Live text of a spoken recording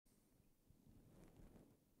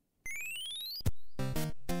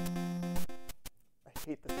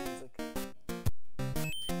hate this music.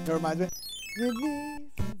 It reminds me. Give me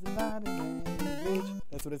some body language.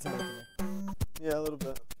 That's what it sounded like to me. Yeah, a little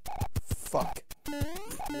bit. Fuck.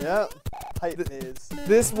 Yeah. Height maze.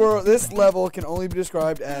 This level can only be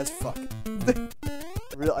described as fuck.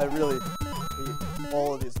 I really hate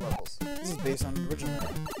all of these levels. This is based on the original.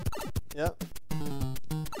 Yep.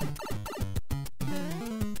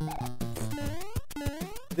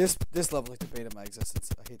 This level is the bane of my existence.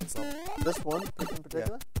 I hate this level. This one in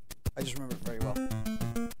particular? Yeah. I just remember it very well.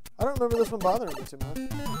 I don't remember this one bothering me too much.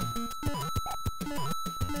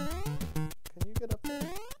 Can you get up there?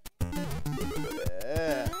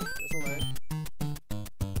 Yeah. This one there.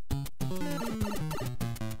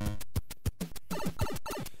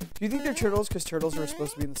 Do you think they're turtles because turtles are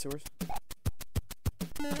supposed to be in the sewers?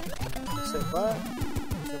 Say what? Is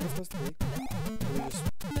that what it's supposed to be? Or they just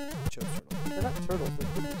chose turtles? They're not turtles, they're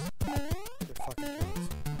cookies. They're fucking turtles.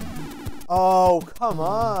 Oh, come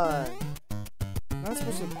on! Not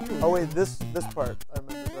supposed to be. Oh wait, this part I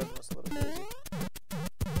remember driving us a little crazy.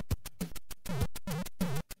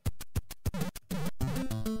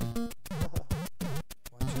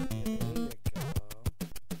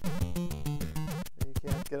 You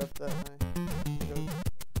can't get up that way. You go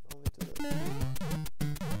only to this.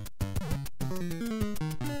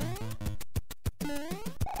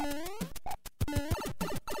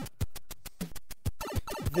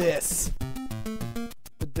 This.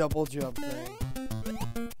 The double jump thing.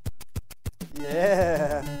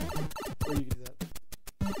 Yeah. Or you can do that.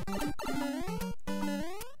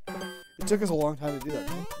 It took us a long time to do that.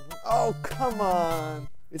 Oh, come on.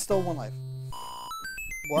 It's still one life.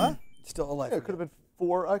 What? It's still a life. Yeah, it could have been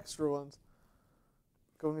 4 extra ones.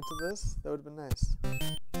 Going into this, that would have been nice.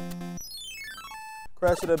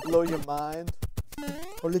 Crash, did I blow your mind?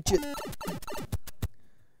 Or legit.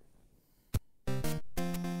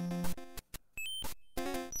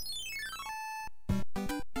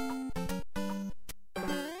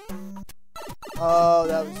 Oh,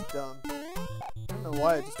 that was dumb. I don't know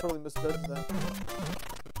why, I just totally misjudged that.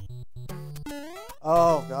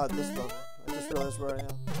 Oh god, this level. I just realized where I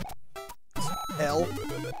am. Hell.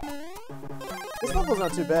 This level's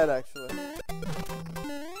not too bad, actually.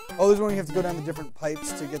 Oh, there's one you have to go down the different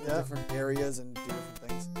pipes to get the Yeah. different areas and do different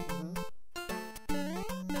things.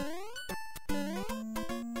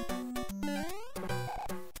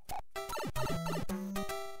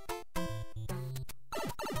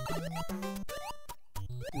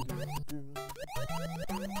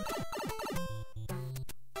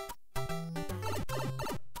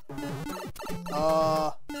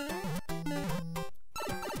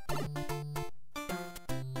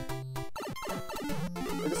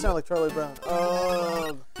 It just sounded like Charlie Brown.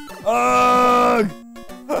 Ugh!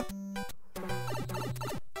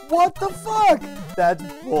 What the fuck? That's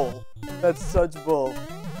bull. That's such bull.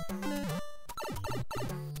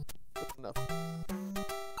 Enough.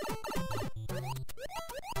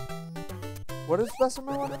 What is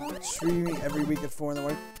Bessemer one about? Streaming every week at 4 in the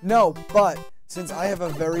morning. No, but since I have a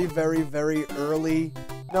very, very, very early...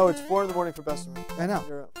 No, it's 4 in the morning for Bessemer. I know.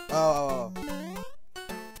 You're up. Oh.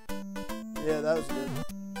 Yeah, that was good.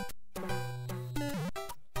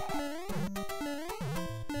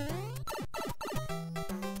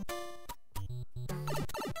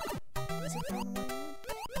 Is it 4 in the morning?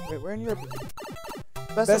 Wait, where in Europe?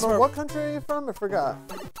 Bessemer, what country are you from? I forgot.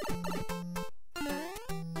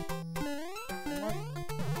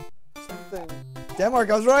 Something. Denmark,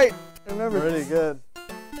 I was right. I remember. Pretty good.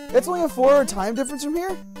 It's only a 4-hour time difference from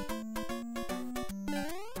here?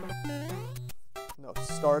 No,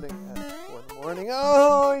 starting at 4 in the morning.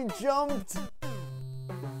 Oh, he jumped.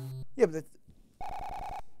 Yeah, but that's...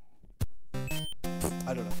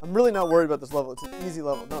 I don't know. I'm really not worried about this level. It's an easy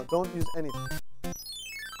level. No, don't use anything.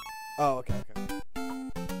 Oh, okay.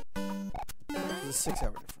 There's a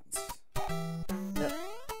 6-hour difference. Yeah.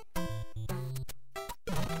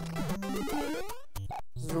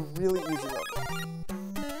 This is a really easy level.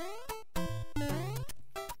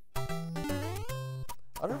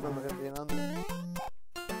 I don't remember him being on there.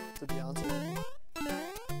 To Beyonce.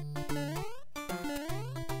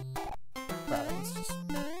 Wow, that was just...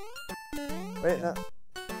 Wait, no.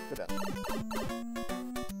 Go down.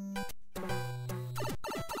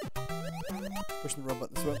 Pushing the rub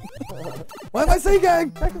button this way. Why am I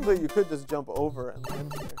singing? Technically, you could just jump over and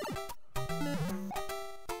land here.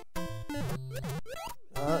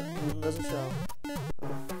 Leave him as a shell.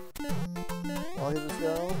 While he's a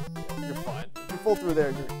shell, you're fine. If you fall through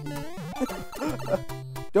there, you're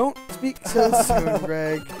Don't speak so soon,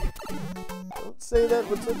 Greg. Don't say that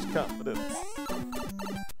with such confidence.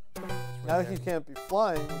 Now he can't be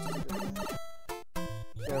flying, which is good.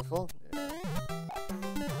 Careful. Yeah.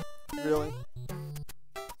 Really?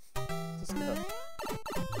 Just go.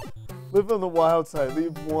 Live on the wild side.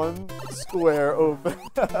 Leave one square open.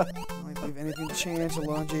 Might leave anything to chance,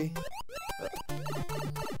 Alonji.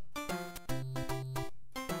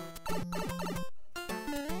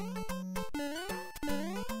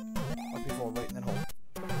 Up before, right, and then hold.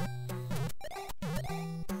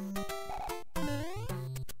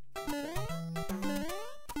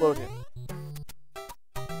 Float him.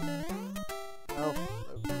 No.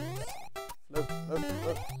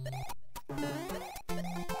 Float.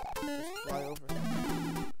 Just fly over.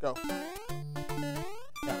 Go.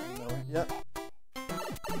 Yeah, in the middle, right? Yep.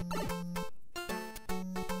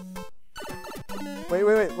 Wait.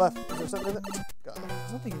 Left. Is there something in there? Got it.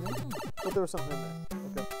 There's nothing in there. I thought there was something in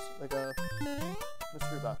there. Like a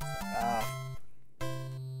mystery box.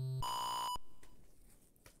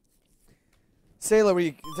 Sailor,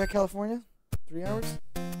 is that California? 3 hours?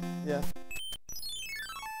 Yeah.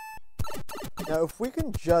 Now, if we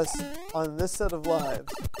can just, on this set of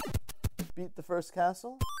lives, beat the first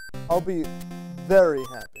castle, I'll be very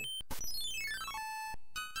happy.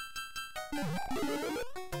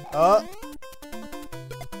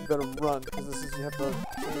 You better run, because this is, you have to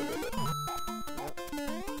change it.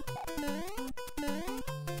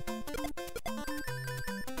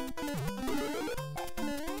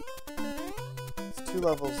 It's 2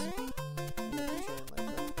 levels. You have to chain like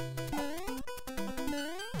that.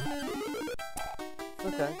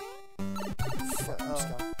 Okay. Fuck, I'm Oh.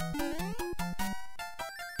 stuck.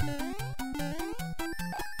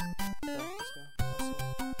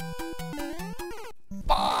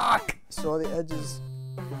 Fuck! So all the edges.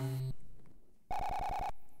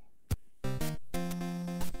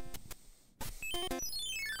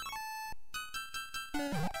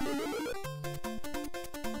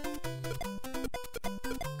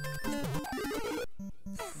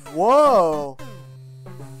 Whoa!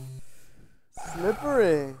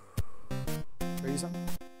 Slippery. Are you something?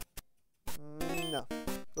 No.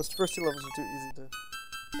 Those first 2 levels are too easy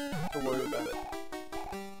to worry about it.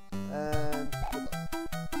 And good luck.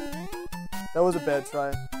 That was a bad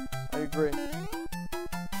try. I agree.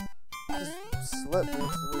 Just slip, man.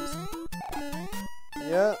 It's the least.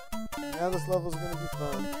 Yeah. Now this level's gonna be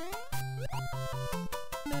fun.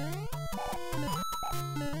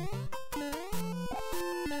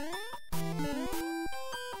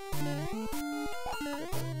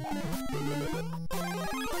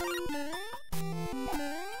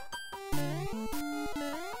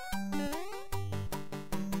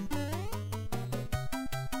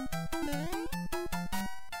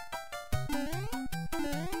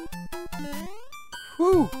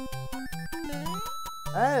 Whew!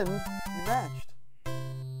 And you matched.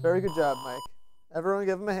 Very good job, Mike. Everyone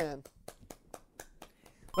give him a hand.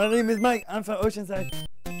 My name is Mike. I'm from Oceanside.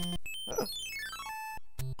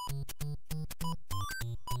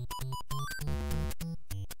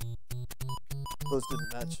 Those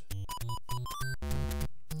didn't match.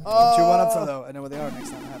 2 1-ups though. I know where they are next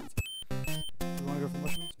time it happens. You want to go for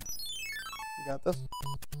mushrooms? You got this?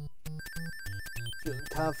 Feeling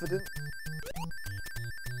confident?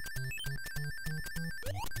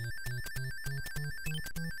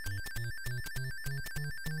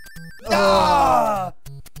 Ah!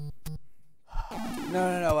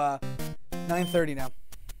 No. 9:30 now.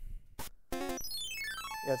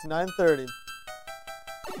 Yeah, it's 9:30.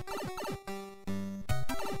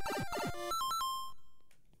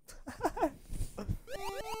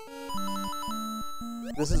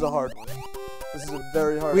 This is a hard one. This is a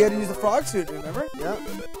very hard one. We had to use the frog suit, remember? Yeah.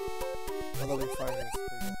 Although we fired it.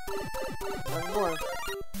 Pretty good. Not anymore.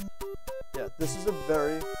 Yeah, this is a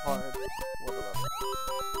very hard water level.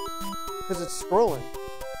 Because it's scrolling.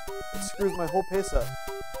 It screws my whole pace up.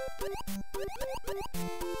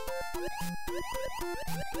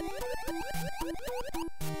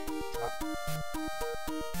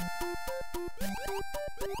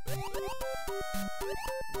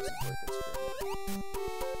 This is where it gets tricky.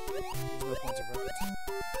 There's no points of reference.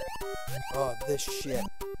 Oh, this shit.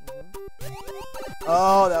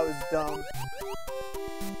 Oh, that was dumb.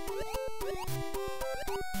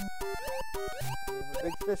 We have a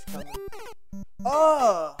big fish coming.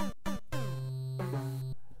 Oh! Give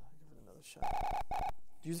it another shot.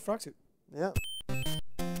 Use the frog suit. Yeah.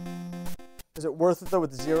 Is it worth it though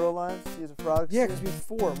with 0 lives to use a frog? Yeah, suit? because we have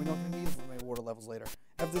 4. We're not going to need it for many water levels later.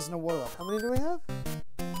 After there's no water level. How many do we have?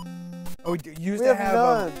 Oh, we used We to have have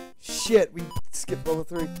none. shit, we skipped level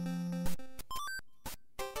 3.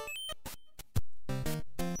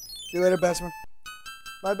 See you later, Bessemer.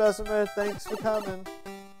 My Bessemer, thanks for coming.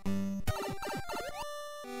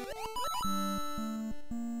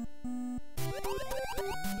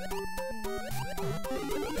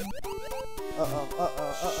 Shit.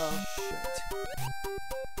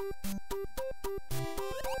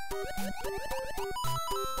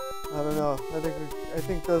 I don't know. I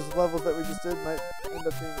think those levels that we just did might end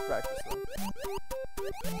up being a practice run.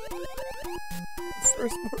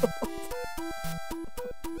 First world.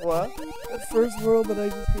 What? That first world that I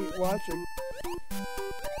just hate watching.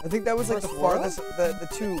 I think that was like the First world? farthest, the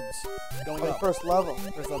tubes going Oh, up. first level.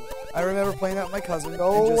 First level. I remember playing that with my cousin.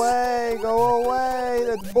 Go and just, away! Go away!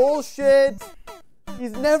 That's bullshit!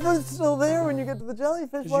 He's never still there when you get to the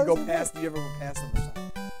jellyfish. Because Why you go does he past, you ever go past them or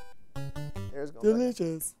something. There's going back.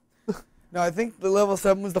 Delicious. No, I think the level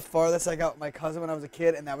 7 was the farthest I got with my cousin when I was a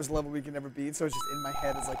kid, and that was the level we could never beat, so it's just in my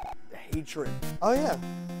head as like hatred. Oh, yeah.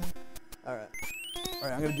 Alright.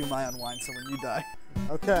 Alright, I'm gonna do my unwind so when you die.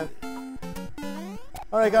 Okay.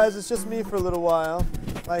 Alright, guys, it's just me for a little while.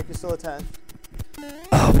 Mike, you're still attached.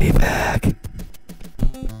 I'll be back.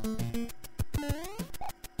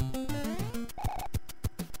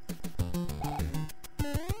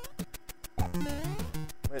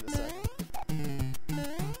 Wait a second.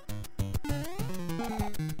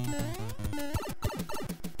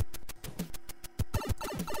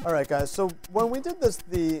 Alright, guys, so when we did this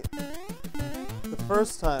the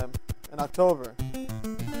first time in October,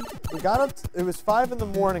 we got up, it was 5 in the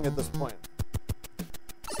morning at this point.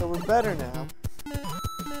 So we're better now.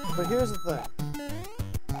 But here's the thing.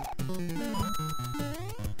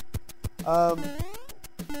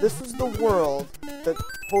 This was the world that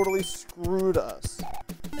totally screwed us.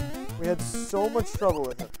 We had so much trouble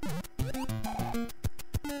with it.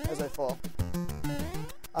 As I fall.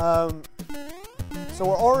 So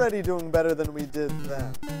we're already doing better than we did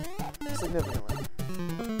then. Significantly.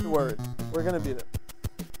 Don't be worried. We're gonna beat it.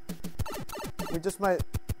 We just might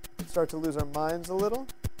start to lose our minds a little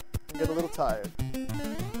and get a little tired.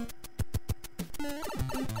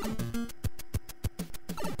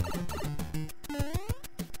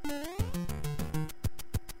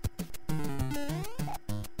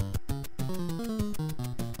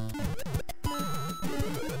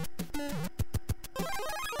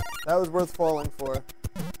 That was worth falling for.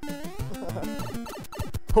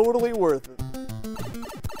 Totally worth it.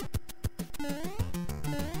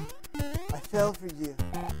 I fell for you.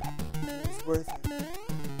 It was worth it.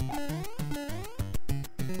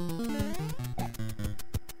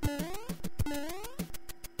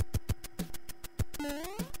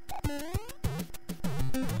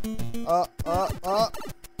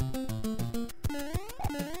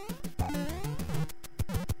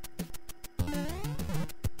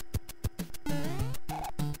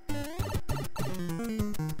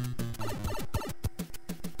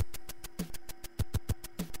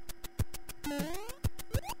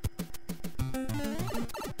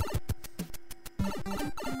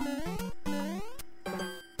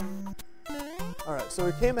 Alright, so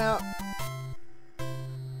we came out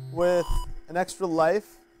with an extra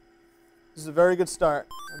life. This is a very good start.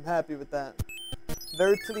 I'm happy with that.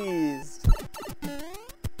 Very pleased.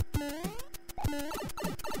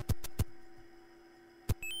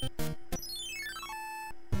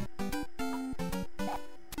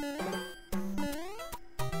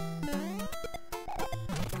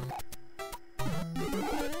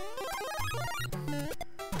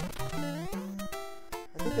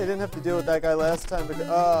 I think they didn't have to deal with that guy last time because,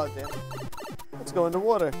 oh damn it. Let's go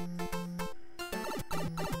underwater.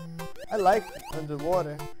 I like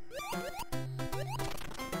underwater.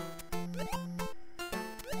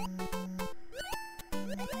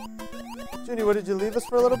 Junie, what, did you leave us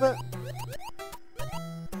for a little bit?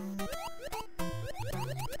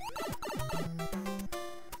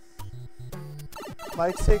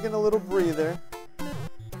 Mike's taking a little breather.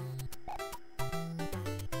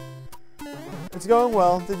 It's going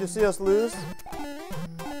well. Did you see us lose?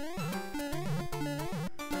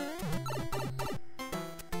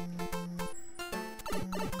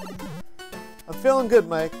 I'm feeling good,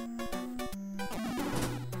 Mike.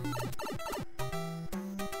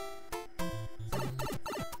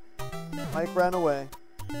 Mike ran away.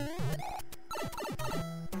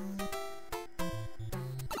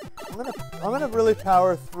 I'm gonna really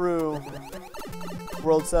power through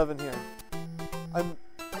World 7 here.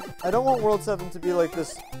 I don't want World 7 to be like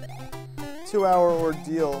this 2-hour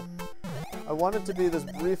ordeal. I want it to be this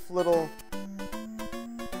brief little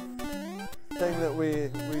thing that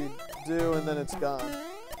we do and then it's gone.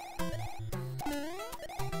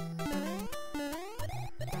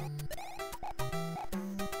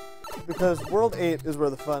 Because World 8 is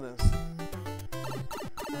where the fun is.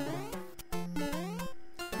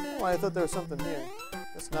 Oh, I thought there was something here.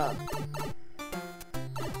 It's not.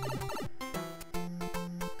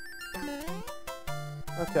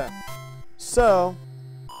 Okay. So,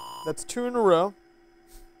 That's 2 in a row.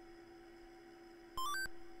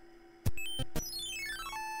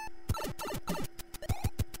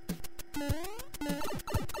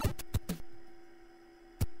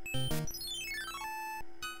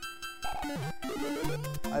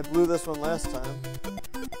 I blew this one last time.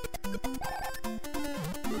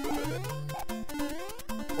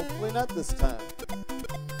 Hopefully not this time.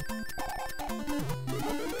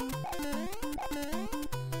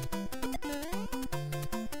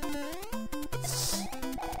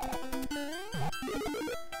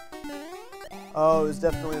 Oh, it was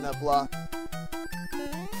definitely in that block.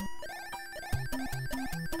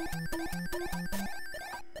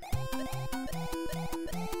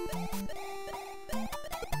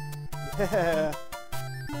 Yeah.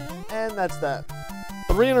 And that's that.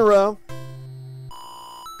 3 in a row.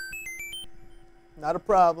 Not a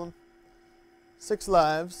problem. 6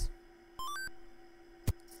 lives.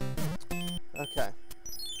 Okay.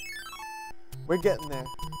 We're getting there.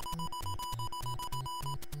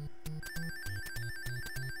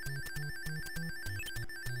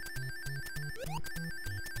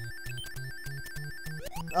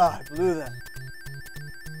 Ah, I blew that.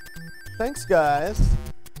 Thanks, guys.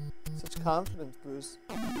 Such confidence boost.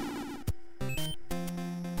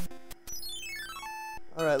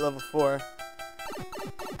 Alright, level 4.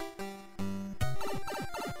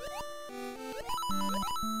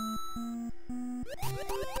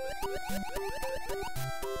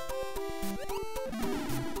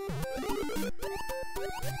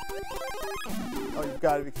 Oh, you've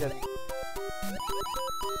got to be kidding.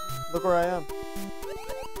 Look where I am.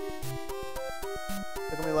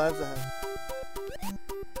 Look how many lives I have.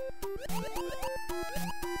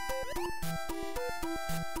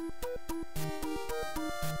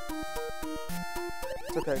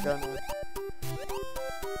 It's okay, got another.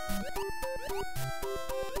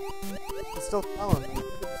 It's still following me. Look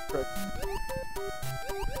at this prick.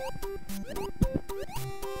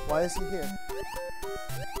 Why is he here?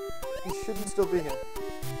 He shouldn't still be here.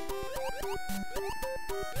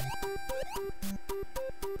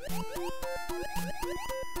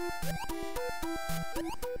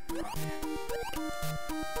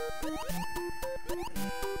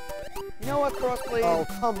 You know what, Crossblade? Oh,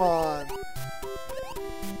 come on.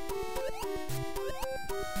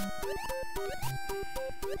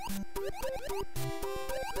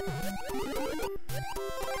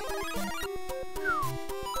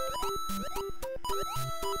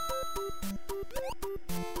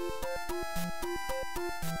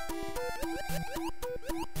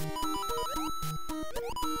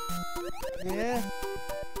 Yeah.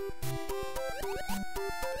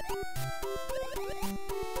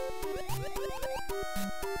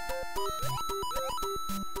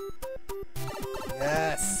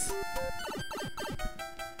 Yes.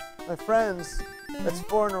 My friends, that's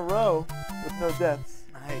 4 in a row with no deaths.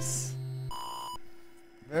 Nice.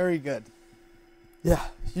 Very good. Yeah,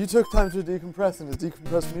 you took time to decompress and it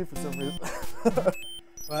decompressed me for some reason.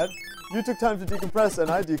 What? You took time to decompress and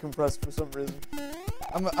I decompressed for some reason.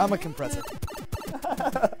 I'm a compressor.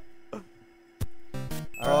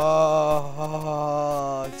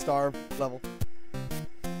 Star level.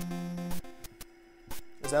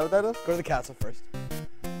 Is that what that is? Go to the castle first.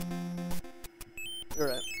 You're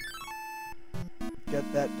right.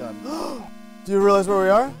 Get that done. Do you realize where we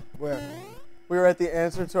are? Where? We are at the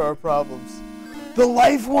answer to our problems. The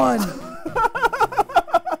life one!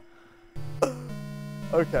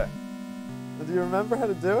 Okay. Do you remember how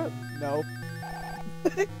to do it? No. I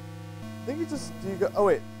think you just, do you go, oh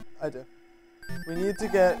wait, I do. We need to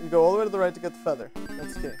get, you go all the way to the right to get the feather.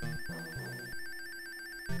 That's key.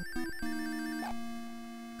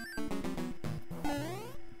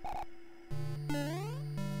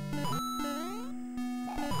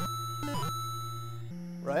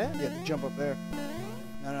 Right? You have to jump up there.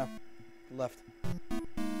 No. Left.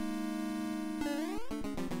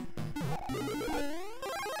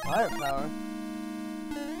 Firepower.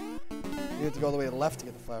 You have to go all the way to the left to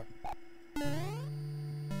get the flower.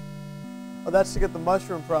 Oh, that's to get the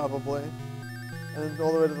mushroom probably. And then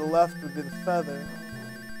all the way to the left would be the feather.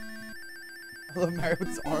 I love Mario with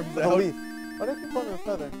his arms The out. leaf. Why do I keep calling it a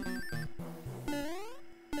feather?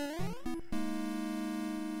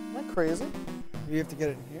 Am I crazy? You have to get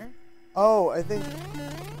it in here? Oh, I think,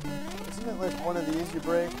 isn't it like one of these you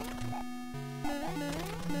break?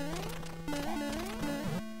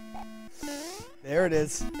 There it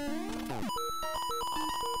is.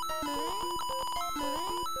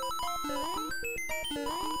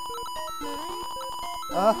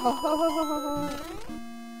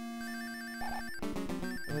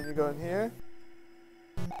 And then you go in here.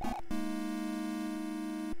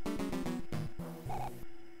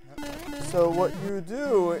 So what you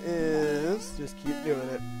do is Just keep doing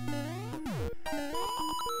it.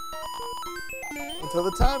 until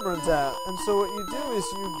the time runs out. And so what you do is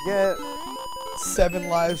you get 7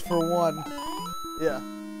 lives for 1. yeah.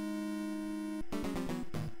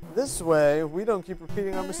 This way we don't keep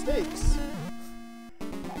repeating our mistakes.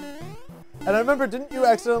 And I remember, didn't you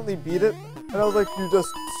accidentally beat it? And I was like, you just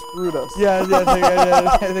screwed us. Yeah, I think I did.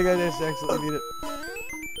 I think I just accidentally beat it.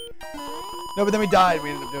 No, but then we died. We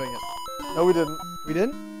ended up doing it. No, we didn't. We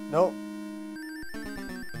didn't? Nope.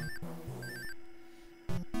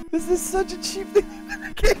 This is such a cheap thing in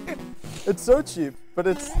the game. It's so cheap, but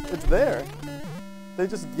it's there. They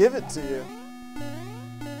just give it to you.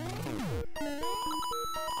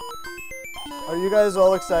 Are you guys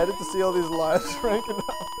all excited to see all these lives racking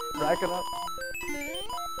up?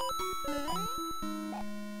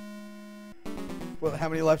 Well, how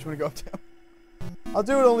many lives do you want to go up to? I'll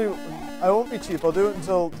do it only. I won't be cheap. I'll do it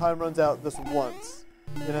until time runs out this once.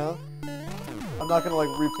 You know? I'm not gonna like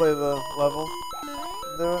replay the level.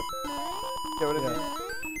 Do it. Get what I mean?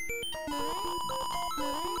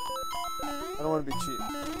 I don't want to be cheap.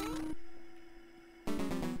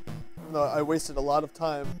 No, I wasted a lot of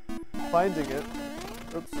time finding it.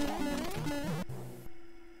 Oops.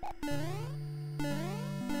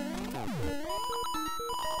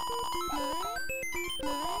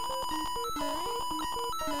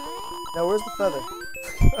 Now, where's the feather?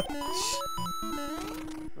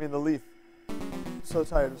 I mean, the leaf. I'm so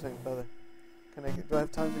tired of saying feather. Do I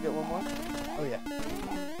have time to get one more? Oh, yeah.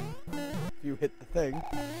 If you hit the thing.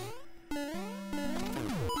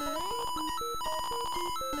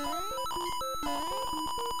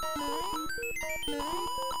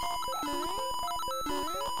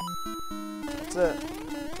 That's it.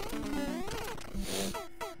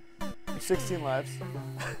 16 lives.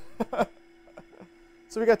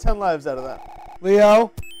 So we got 10 lives out of that.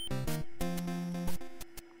 Leo.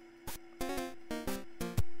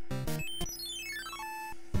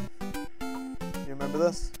 You remember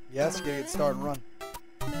this? Yes, you gotta get started and run.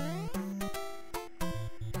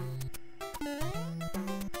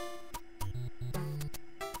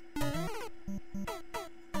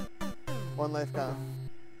 One life gone.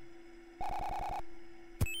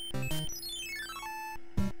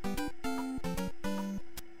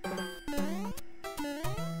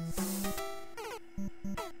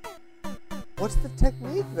 What's the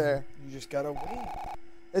technique there? You just gotta wait.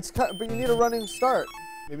 It's but you need a running start.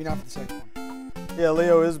 Maybe not for the second one. Yeah,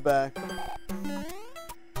 Leo is back.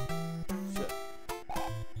 Shit.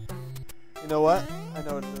 You know what? I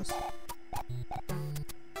know what it is.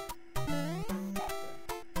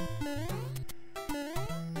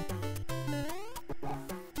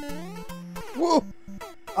 Whoa!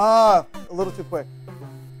 Ah, a little too quick.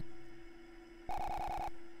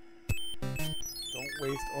 Don't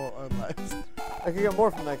waste all our lives. I could get more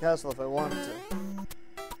from that castle if I wanted to.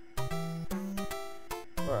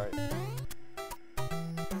 Alright.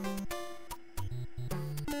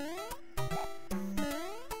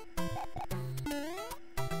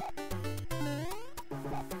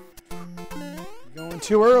 You're going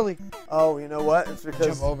too early. Oh, you know what? It's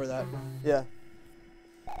because... Jump over that. Yeah.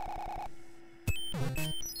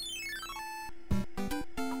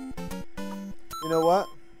 You know what?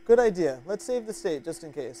 Good idea. Let's save the state just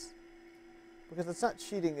in case. Because it's not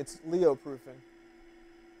cheating, it's Leo proofing.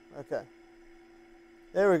 Okay.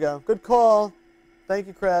 There we go. Good call. Thank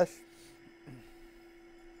you, Crash.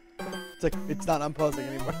 It's like, it's not unpausing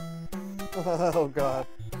anymore. Oh, God.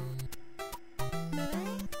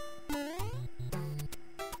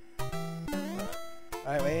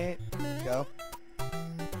 Alright, wait. Go.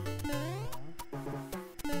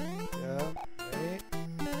 Go. Wait.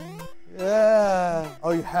 Yeah.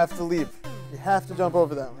 Oh, you have to leap. You have to jump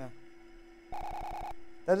over that one. Yeah.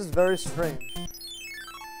 That is very strange.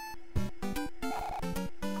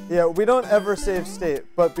 Yeah, we don't ever save state,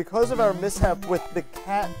 but because of our mishap with the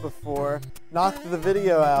cat before, knocked the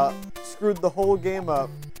video out, screwed the whole game up.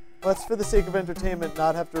 Let's, for the sake of entertainment,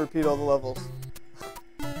 not have to repeat all the levels.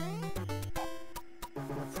 I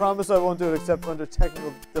promise I won't do it except under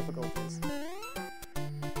technical difficulties.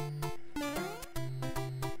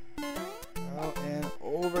 Oh, and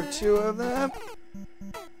over 2 of them.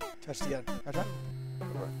 Touch it again. Can I try?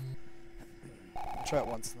 I'll try it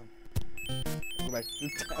once then. Go back to the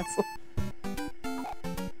castle.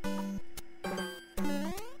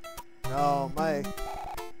 No, Mike.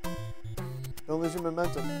 Don't lose your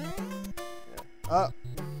momentum. Yeah.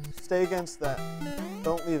 Stay against that.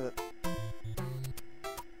 Don't leave it.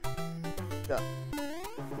 Go.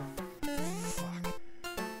 Fuck.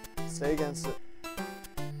 Stay against it.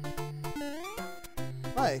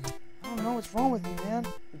 Mike, I don't know what's wrong with me, man.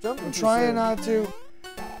 you're jumping. I'm too trying soon. not to.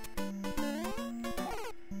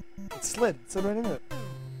 It slid. It slid right into it.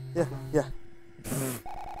 Yeah.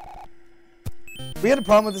 We had a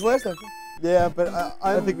problem with this last time. Yeah, but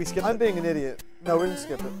I think we skipped I'm it. being an idiot. No, we didn't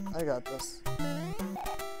skip it. I got this.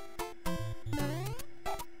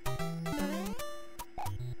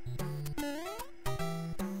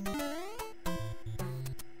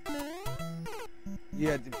 You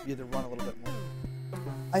had to run a little bit more.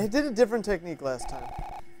 I did a different technique last time.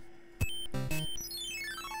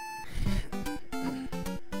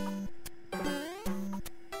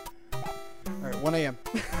 All right, 1 a.m.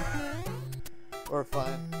 We're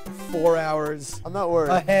fine. 4 hours I'm not worried.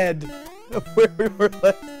 ahead of where we were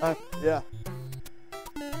last time. Yeah.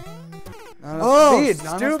 Not enough Oh, speed.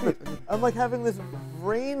 Not enough stupid. speed. I'm like having this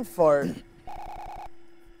brain fart.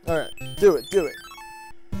 All right, do it.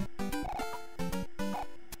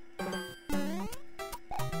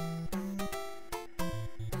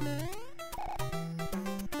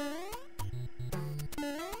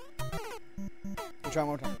 We'll try one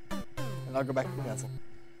more time, and I'll go back to the castle.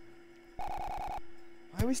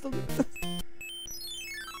 Why are we still doing this?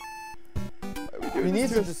 Why are we doing We need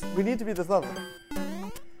this to we need to beat this level.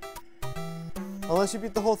 Unless you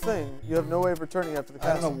beat the whole thing, you have no way of returning after the I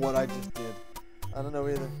don't castle. know what I just did. I don't know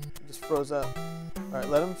either. It just froze up. All right,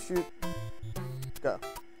 let him shoot. Go.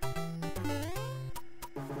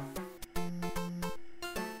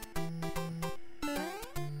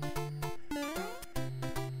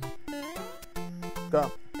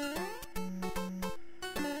 Go.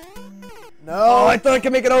 No. Oh, I thought I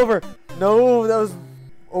could make it over. No, that was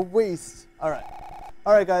a waste. All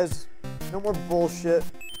right, guys. No more bullshit.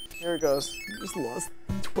 Here it goes. You just lost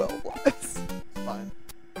 12 lives. It's fine.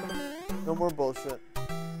 No more bullshit.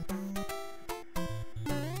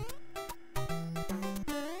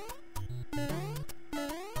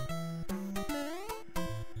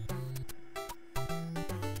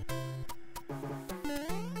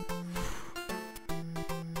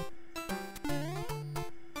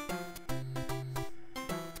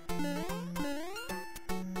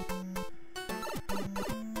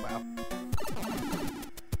 Wow.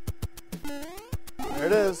 There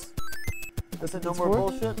it is. I said no more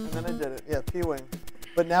bullshit, and then I did it. Yeah, P-Wing.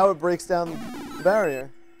 But now it breaks down the barrier.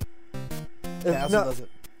 The castle does it.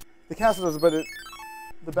 The castle does it, but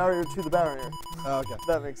the barrier to the barrier. Oh, okay.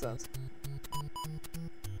 That makes sense.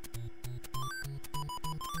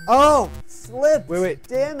 Oh! Slipped! Wait.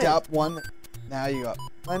 Damn it! Top one. Now you up.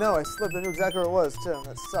 I know, I slipped. I knew exactly where it was, too.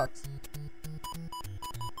 That sucks.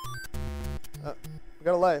 We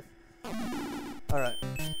got a life. Alright.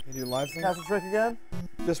 You do live thing? Castle trick again?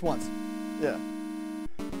 Just once. Yeah.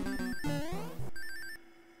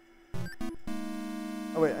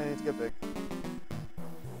 Oh wait, I need to get big.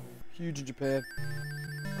 Huge in Japan.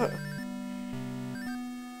 Okay.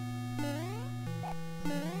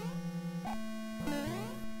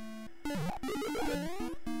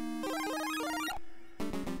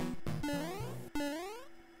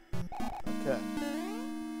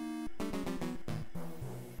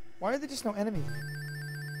 Why are there just no enemies?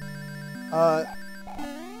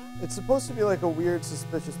 It's supposed to be like a weird,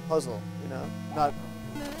 suspicious puzzle, you know? Not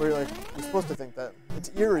where you're like, you're supposed to think that.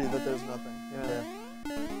 It's eerie that there's nothing, you know? Yeah.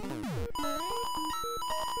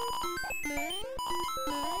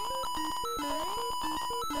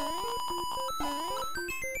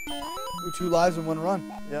 Ooh, 2 lives in 1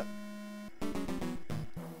 run. Yep.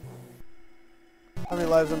 How many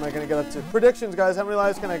lives am I going to get up to? Predictions, guys. How many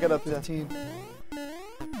lives can I get up to? 15.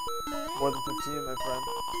 More than 15, my friend.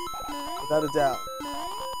 Without a doubt.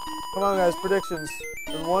 Come on, guys. Predictions.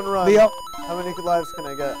 In 1 run, Leo. how many lives can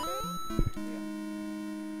I get?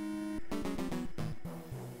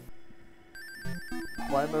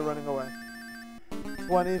 Why am I running away?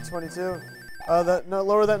 20, 22. No,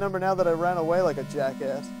 lower that number now that I ran away like a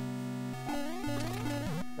jackass.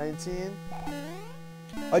 19.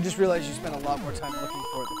 I just realized you spent a lot more time looking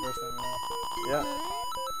for it the first time around. Yeah.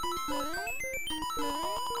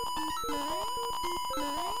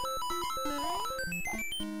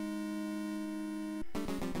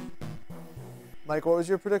 Mike, what was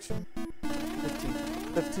your prediction? 15.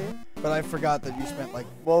 15? But I forgot that you spent like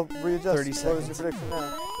Well, readjust. 30 What was seconds. your prediction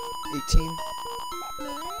now? 18.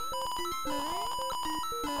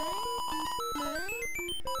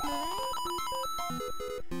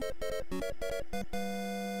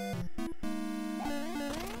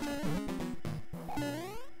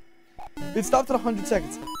 It stopped at 100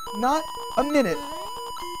 seconds. Not a minute.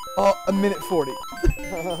 Oh, a minute 40.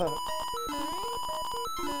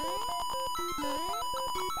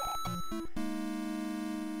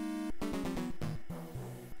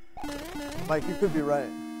 Mike, you could be right.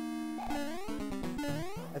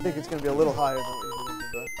 I think it's gonna be a little higher than what you did,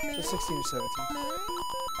 but So 16 or 17.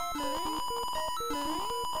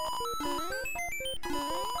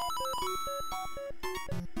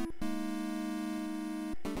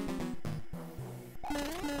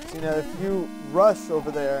 see now if you rush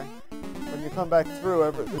over there, when you come back through,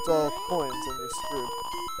 it's all coins and you're screwed.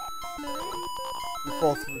 You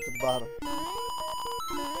fall through to the bottom.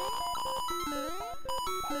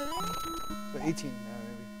 So 18 now,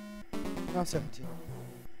 maybe. No, 17.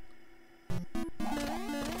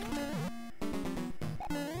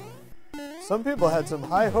 Some people had some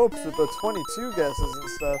high hopes with the 22 guesses and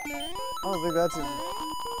stuff. I don't think that's even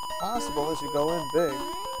possible unless you go in big.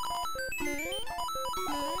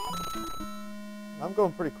 I'm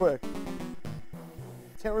going pretty quick.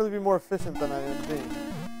 Can't really be more efficient than I am being.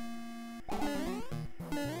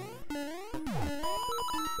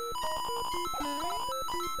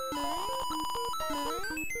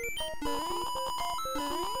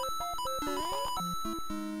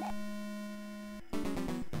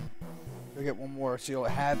 You'll get one more, so you'll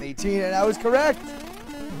have 18, and I was correct!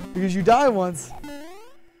 Because you die once.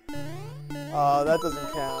 That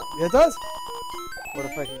doesn't count. Yeah, it does. What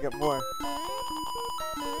if I could get more?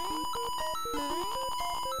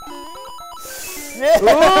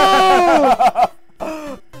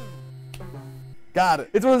 Got it.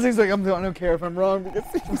 It's one of those things like, I don't care if I'm wrong because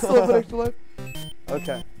you still have an extra life.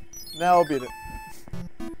 Okay. Now I'll beat it.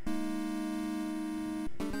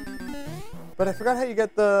 But I forgot how you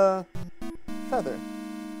get the feather.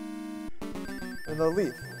 And the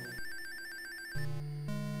leaf.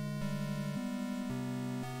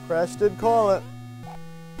 Crash did call it.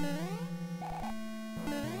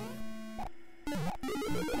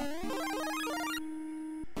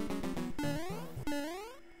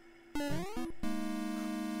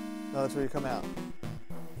 No, that's where you come out.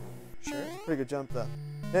 Sure. It's a pretty good jump, though.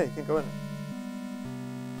 Yeah, you can go in it.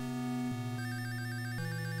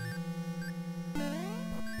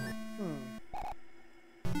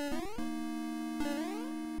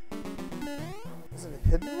 Is it a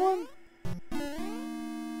hidden one?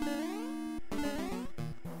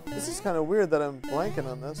 This is kind of weird that I'm blanking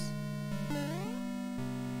on this.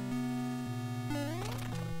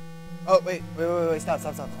 Oh, wait, stop.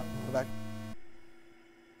 Go back.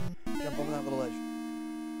 Jump over that little edge.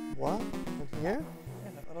 What? In here?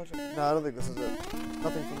 Yeah, that little edge. No, I don't think this is it.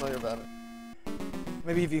 Nothing familiar about it.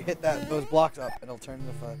 Maybe if you hit those blocks up, it'll turn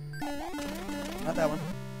into 5. Not that one.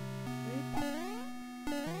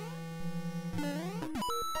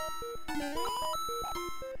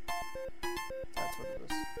 That's what it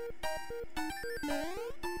is.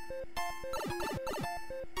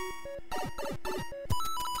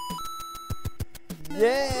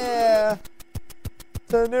 Yeah!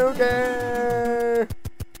 Tanuki!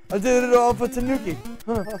 I did it all for Tanuki.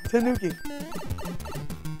 Huh, Tanuki.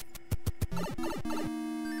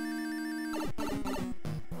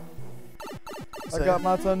 I got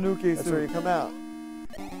my Tanuki That's where you suit. come out.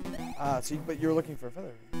 But you're looking for a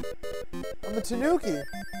feather. I'm a Tanuki!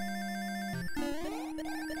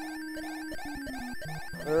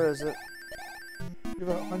 Where is it? You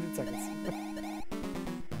have 100 seconds.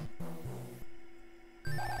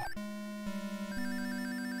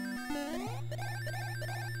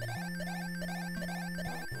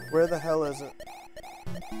 Where the hell is it?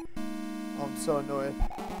 Oh, I'm so annoyed.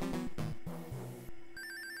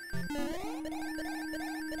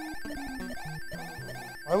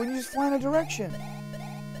 Why wouldn't you just fly in a direction?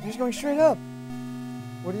 You're just going straight up.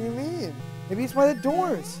 What do you mean? Maybe it's by the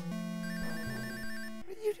doors.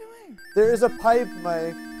 What are you doing? There is a pipe,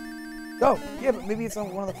 Mike. Go. Yeah, but maybe it's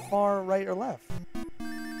on one of the far right or left.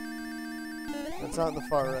 It's not in the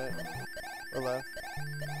far right or left.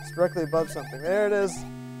 It's directly above something. There it is.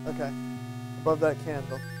 Okay. Above that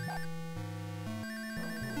candle.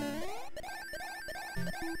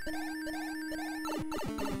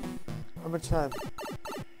 How much time?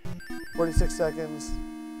 46 seconds.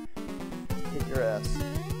 Kick your ass.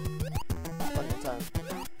 Plenty of time.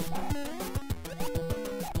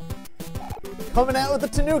 Coming out with the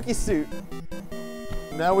Tanuki suit.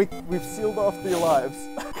 Now we've sealed off the lives.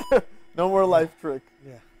 No more life trick.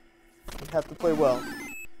 Yeah. We have to play well.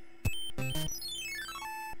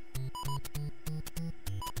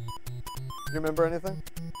 You remember anything?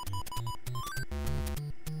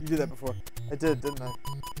 You did that before. I did, didn't I?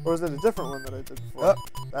 Or was it a different one that I did before? Oh.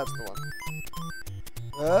 That's the one.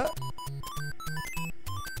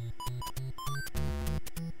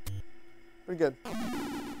 Pretty good.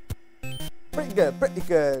 Pretty good, pretty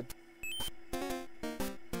good. Why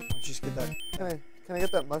don't you just get that? Can I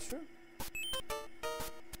get that mushroom?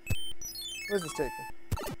 Where's this taking?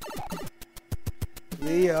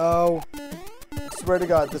 Leo. swear to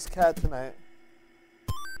God, this cat tonight.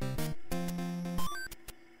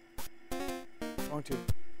 Going to.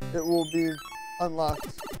 It will be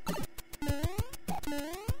unlocked.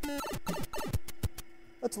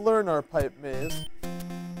 Let's learn our pipe maze.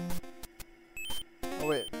 Oh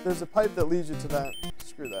wait, there's a pipe that leads you to that.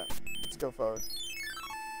 Screw that. Let's go forward.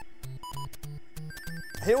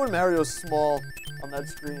 I hate when Mario's small on that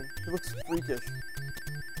screen. He looks freakish.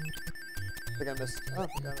 I think I missed. Oh,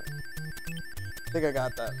 got it. I think I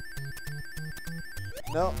got that.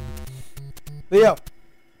 No. Leo.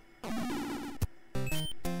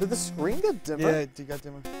 Did the screen get dimmer? Yeah, it got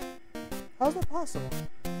dimmer. How's that possible?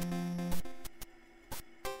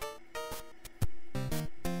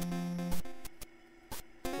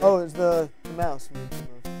 Oh, it's the mouse needs to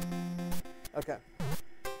move. Okay.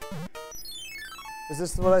 Is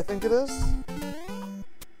this what I think it is?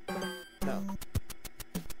 No.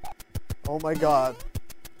 Oh my god.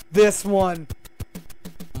 This one.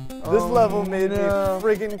 This level made me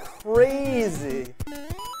friggin' crazy.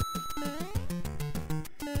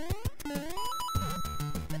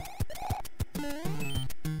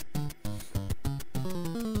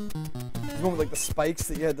 The one with like the spikes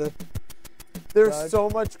that you had to. There's dodge. so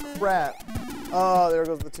much crap. Oh, there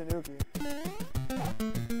goes the Tanuki.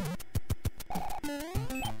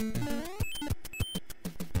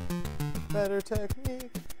 Better technique.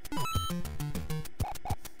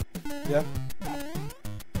 Yeah.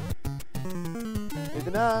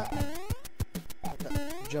 Maybe not. Okay.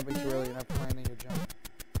 You're jumping too early. You're not planning your jump.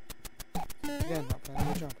 Again, not planning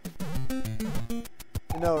your jump.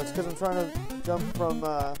 You know, it's because I'm trying to jump from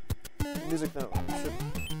music note. You should.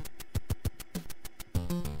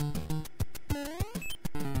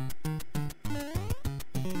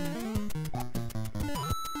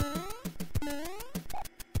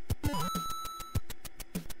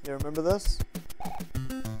 You remember this?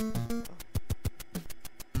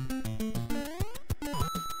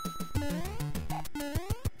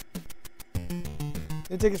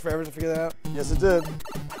 It take us forever to figure that out. Yes, it did.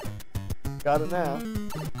 Got it now.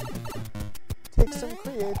 Take some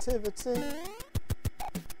creativity.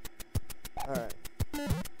 Alright. Is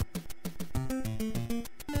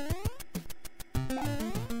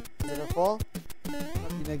it gonna fall?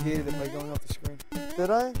 You negated it by going off the screen. Did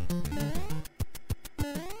I?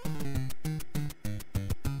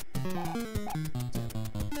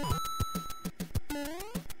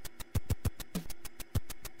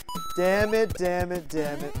 Damn it, damn it,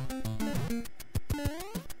 damn it.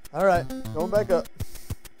 Alright, going back up.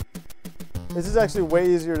 This is actually way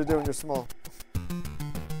easier to do when you're small.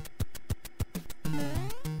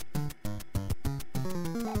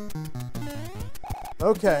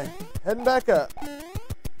 Okay, heading back up.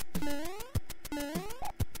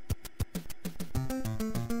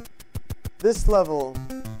 This level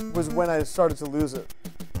was when I started to lose it.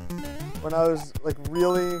 When I was like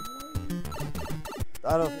really,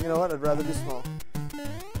 I don't, you know what, I'd rather be small.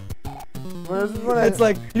 It's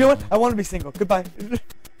like, you know what? I want to be single. Goodbye. You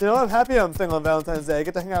know, I'm happy I'm single on Valentine's Day. I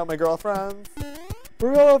get to hang out with my girlfriends.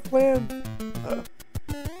 We're all planned.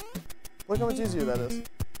 Look how much easier that is.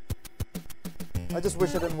 I just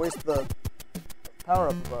wish I didn't waste the power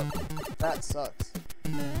up above. That sucks.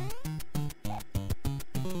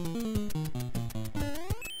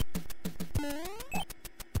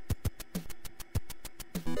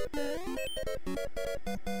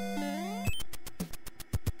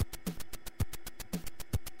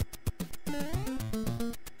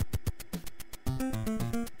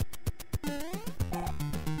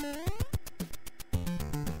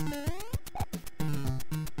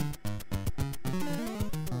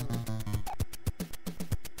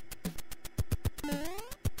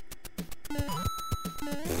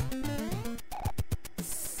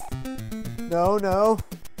 No, no.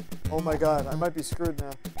 Oh my god, I might be screwed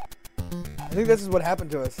now. I think this is what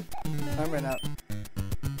happened to us. Time ran out.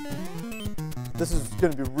 This is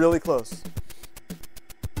gonna be really close.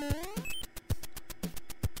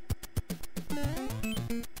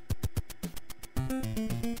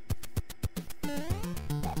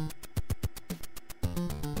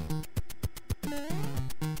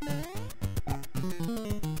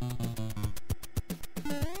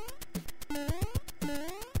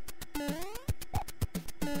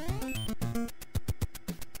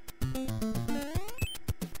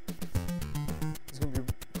 It's gonna be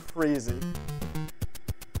crazy.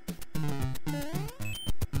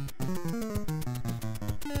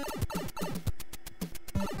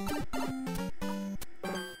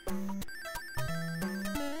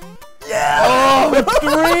 Yeah! Oh, with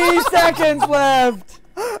 3 seconds left.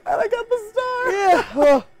 And I got the star! Yeah.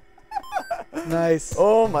 Oh. Nice.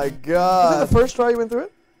 Oh my Was god. it the first try you went through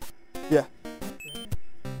it? Yeah.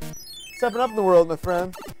 Stepping up in the world, my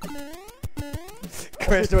friend.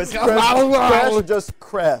 Crash to his Crash just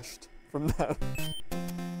crashed from that.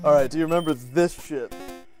 Alright, do you remember this shit?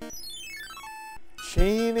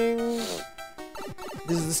 Chaining.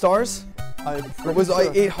 This is the stars? I'm Was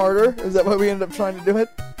I 8 harder? Is that why we ended up trying to do it?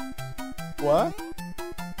 What?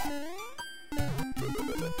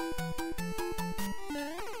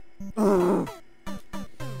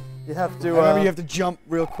 You have to. I remember you have to jump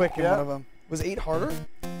real quick in yeah. one of them. Was 8 harder?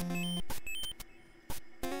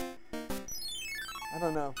 I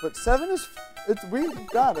don't know, but 7 is. We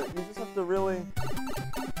got it. You just have to really.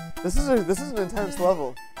 This is an intense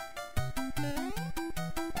level.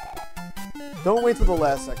 Don't wait till the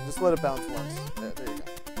last second. Just let it bounce once. There you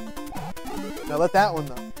go. Now let that one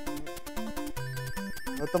though.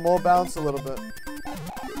 Let them all bounce a little bit.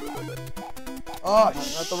 Oh, Not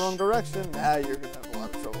the wrong direction. Now you're gonna have a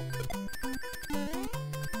lot of trouble.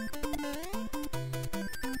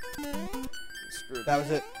 Screwed. that was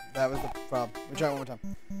it. That was the problem. We try it one more time.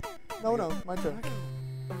 No, my turn.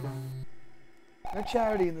 No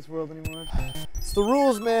charity in this world anymore. It's the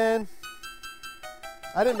rules, man.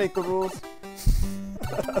 I didn't make the rules.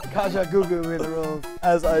 Kaja Gugu made the rules.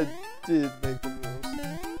 As I did make the rules.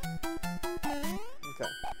 Okay.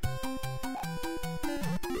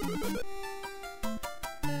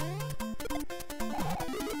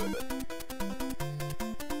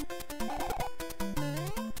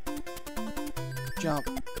 Jump.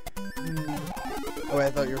 Oh wait,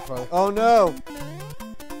 I thought you were farther. Oh no!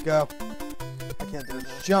 Go. I can't do it now.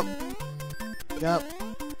 Jump. Jump.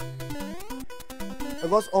 I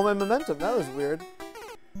lost all my momentum. That was weird.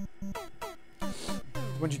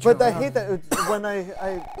 When'd you turn But I around? hate that when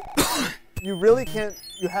you really can't.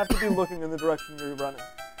 You have to be looking in the direction you're running.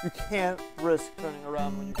 You can't risk turning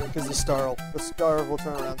around when you do. Because the star. The star will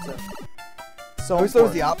turn around too. So I always thought it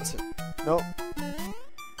was the important. opposite. Nope.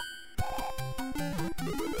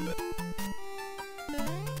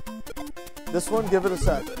 This one, give it a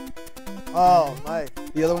sec. Oh, my.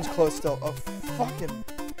 The other one's close still. Oh, fucking.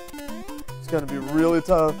 It's gonna be really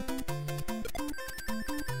tough.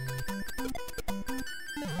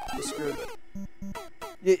 You screwed it.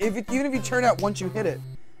 Yeah, even if you turn out once you hit it,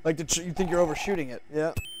 like you think you're overshooting it,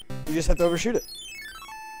 Yeah. you just have to overshoot it.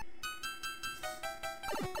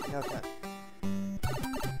 Okay.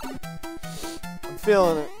 I'm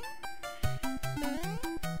feeling it.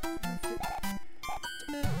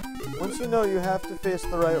 Once you know you have to face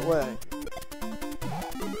the right way.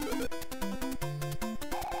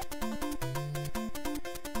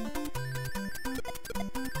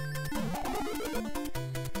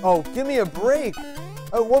 Oh, give me a break!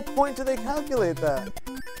 At what point do they calculate that?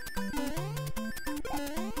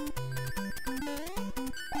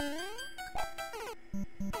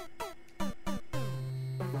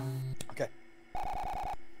 Okay.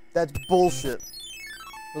 That's bullshit.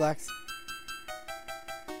 Relax.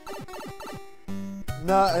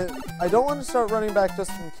 No, I don't want to start running back just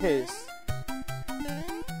in case.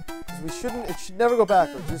 Because we shouldn't, it should never go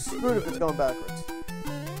backwards. You're screwed if it's going backwards.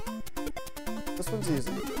 This one's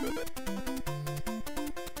easy.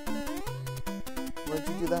 What did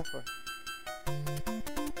you do that for?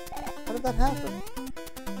 How did that happen?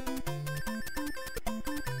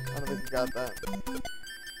 I don't think you got that.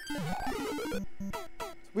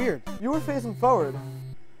 It's weird. You were facing forward.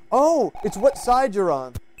 Oh, it's what side you're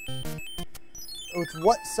on. Oh, it's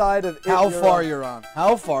what side of it How you're far on. you're on.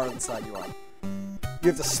 How far inside you are. You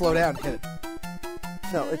have to slow down and hit it.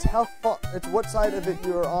 No, it's how far. It's what side of it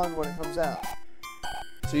you're on when it comes out.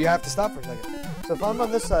 So you have to stop for a second. So if I'm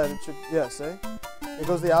on this side, it should. Yeah, see? It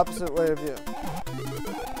goes the opposite way of you.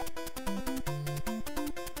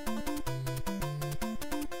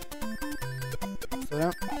 Slow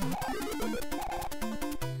down.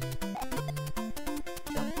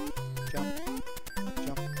 Jump. Jump.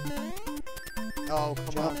 Jump. Oh,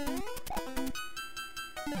 come Jump. on.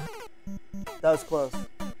 That was close.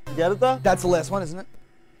 You get it though? That's the last one, isn't it?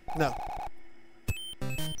 No.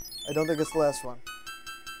 I don't think it's the last one.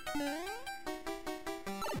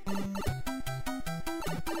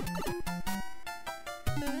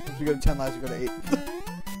 If you go to 10 lives, you go to 8.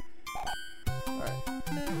 Alright.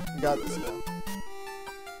 You got this now.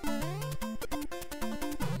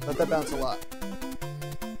 Let that bounce a lot.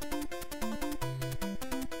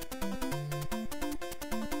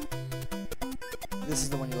 This is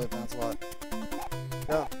the one you let bounce a lot.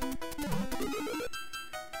 Go.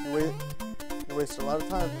 You wasted a lot of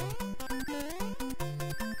time.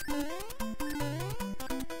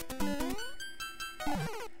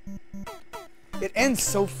 It ends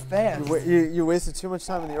so fast. You wasted too much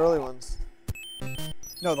time in the early ones.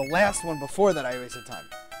 No, the last one before that I wasted time.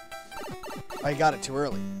 I got it too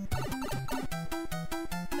early.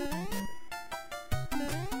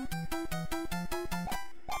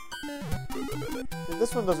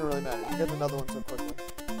 this one doesn't really matter. You get another one so quickly.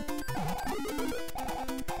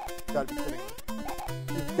 You gotta be kidding me.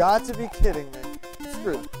 You've got to be kidding me. I'm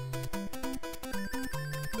screwed.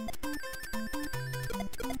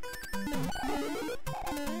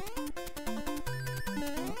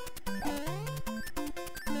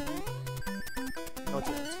 No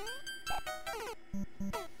chance.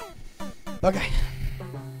 Okay.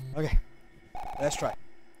 Okay. Let's try.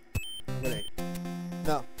 I'm gonna 8.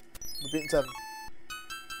 No. We're beating 7.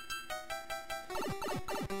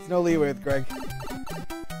 There's no leeway with Greg.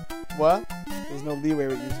 What? There's no leeway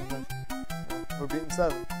with you sometimes. Yeah, we're beating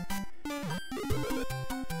 7.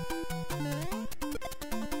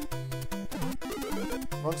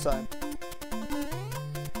 Wrong side.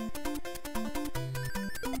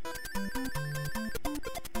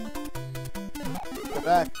 Get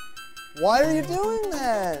back. Why are you doing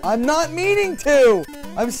that? I'm not meaning to!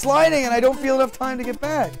 I'm sliding and I don't feel enough time to get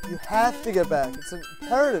back. You have to get back. It's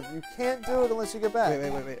imperative. You can't do it unless you get back.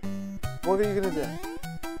 Wait. What are you gonna do?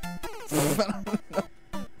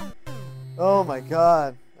 Oh my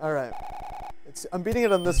god. Alright. I'm beating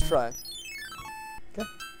it on this try. Okay.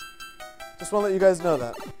 Just want to let you guys know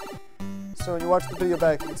that. So when you watch the video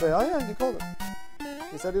back, you can say, oh yeah, he called it.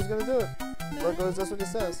 He said he was gonna do it. Where it goes, that's what he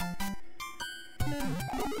says.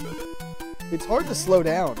 It's hard to slow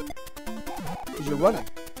down because you're running.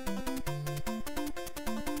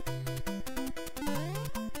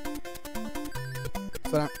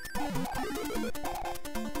 Slow down.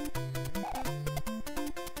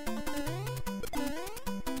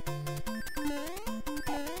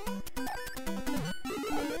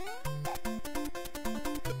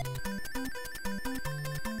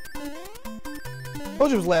 Told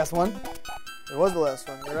you it was the last one. It was the last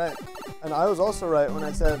one, you're right. And I was also right when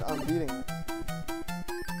I said I'm beating it.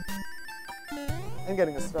 And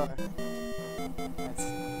getting a star.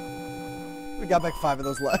 We got back 5 of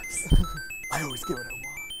those lives. I always get what I want.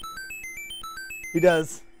 He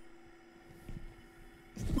does.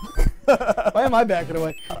 Why am I backing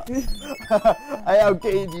away? I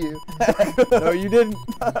outgained you. No, you didn't.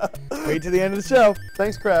 Wait till the end of the show.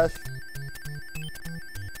 Thanks, Crash.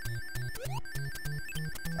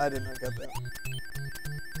 I did not get that.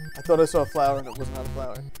 I thought I saw a flower and it was not a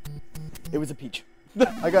flower. It was a peach.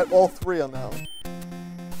 I got all 3 on that one.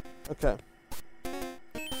 Okay.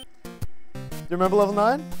 Do you remember level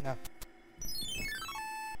 9? No.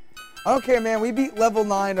 I don't care, man. We beat level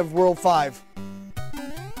 9 of World 5.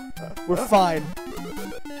 We're fine.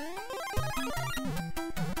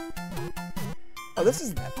 Oh, this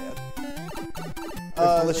isn't that bad.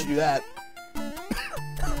 I'll let you do that.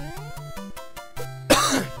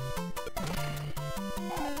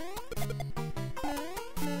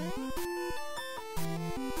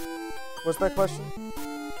 What's that question?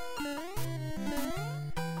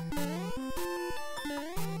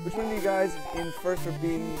 Which one of you guys is in first for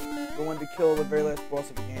being the one to kill the very last boss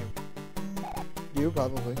of the game? You,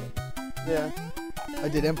 probably. Yeah. I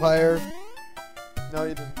did Empire. No,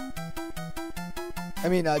 you didn't. I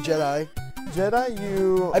mean, Jedi. Jedi,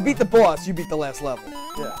 you... I beat the boss. You beat the last level.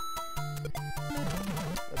 Yeah.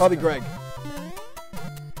 Probably Greg.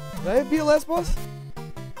 Did I beat the last boss?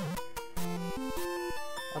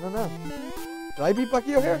 I don't know. Did I beat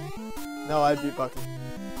Bucky O'Hare? No, I beat Bucky.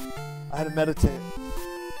 I had to meditate.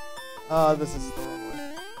 This is the wrong way.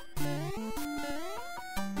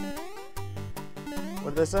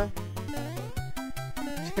 What did I say?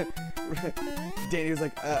 Danny was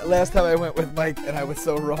like, last time I went with Mike and I was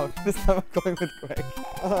so wrong. This time I'm going with Greg.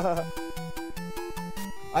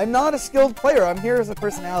 I'm not a skilled player. I'm here as a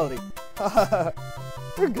personality.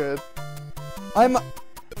 You're good. I'm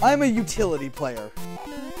a utility player.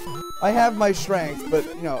 I have my strengths, but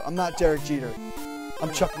you know, I'm not Derek Jeter.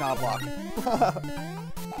 I'm Chuck Knobloch.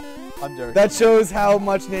 I'm Derek. That shows how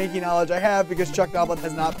much Yankee knowledge I have because Chuck Knobloch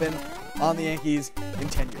has not been on the Yankees in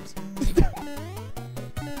 10 years.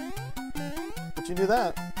 But you knew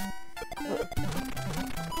that.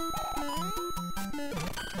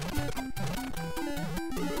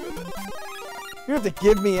 You don't have to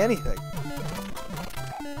give me anything.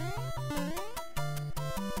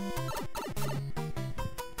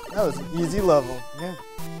 That was an easy level. Yeah.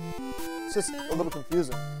 It's just a little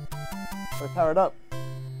confusing. But I powered up.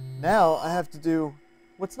 Now I have to do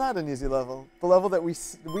what's not an easy level. The level that we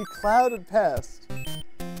clouded past.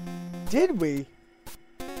 Did we?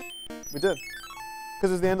 We did.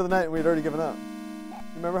 Because it was the end of the night and we had already given up.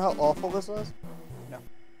 Remember how awful this was? No.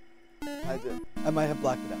 I did. I might have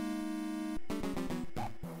blacked it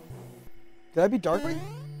out. Did I beat Darkwing?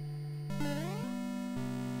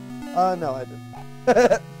 No, I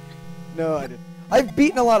didn't. No, I didn't. I've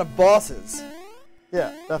beaten a lot of bosses.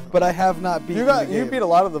 Yeah, definitely. but I have not beaten the game. You beat a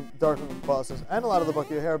lot of the Darkwing bosses and a lot of the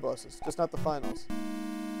Bucky O'Hare bosses, just not the finals.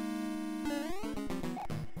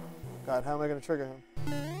 God, how am I gonna trigger him?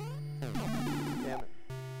 Damn it.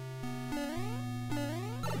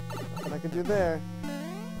 Nothing I can do there.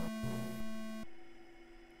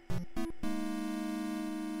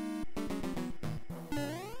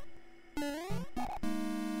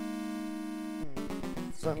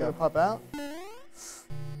 Something gonna pop out?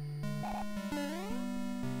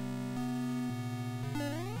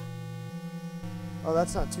 Oh,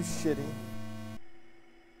 that's not too shitty.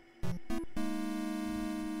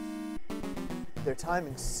 Their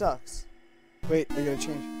timing sucks. Wait, they gotta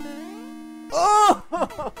change. Oh!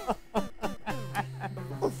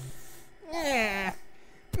 Yeah.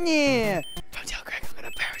 Yeah. Don't tell Greg I'm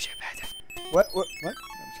gonna parachute back. What? What? What?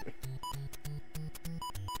 I'm just kidding.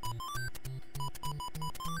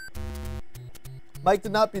 Mike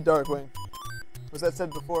did not beat Darkwing. Was that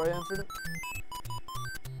said before I answered it?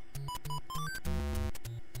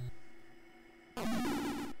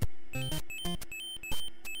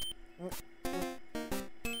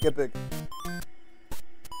 Get big.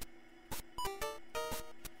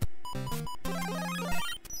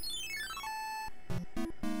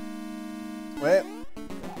 Wait.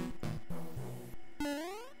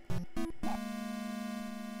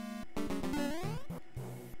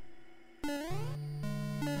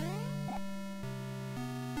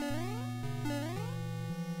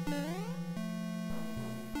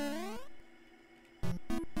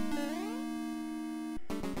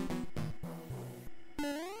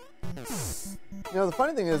 You know, the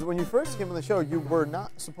funny thing is, when you first came on the show, you were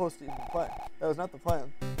not supposed to even play. That was not the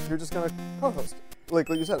plan. You were just going to co-host it. Like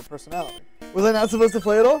you said, a personality. Was I not supposed to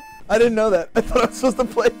play at all? I didn't know that. I thought I was supposed to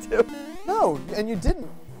play too. No, and you didn't.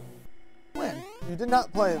 When? You did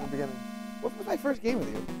not play in the beginning. What was my first game with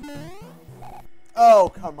you?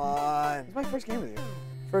 Oh, come on. What was my first game with you?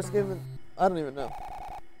 First game, I don't even know.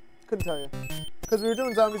 Couldn't tell you. Because we were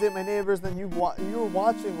doing Zombies Ate My Neighbors, then you were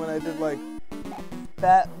watching when I did, like,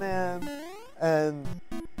 Batman and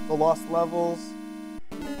The Lost Levels.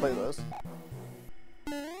 Play those.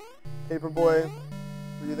 Paperboy.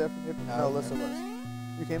 Were you there for Paperboy? No, Alyssa was.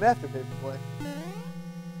 You came after Paperboy.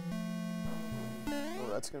 Oh,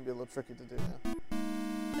 that's going to be a little tricky to do now.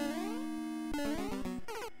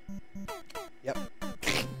 Yep.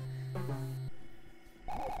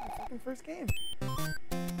 Fucking first game.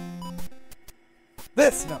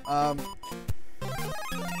 This no.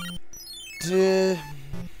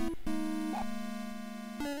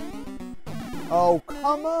 Oh,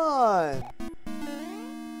 come on!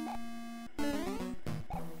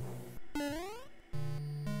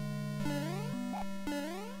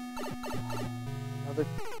 Another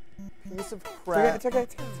piece of crap. It's okay.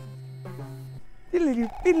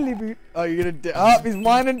 Oh, you're gonna. Oh, he's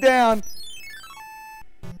winding down.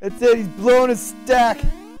 That's it. He's blowing his stack.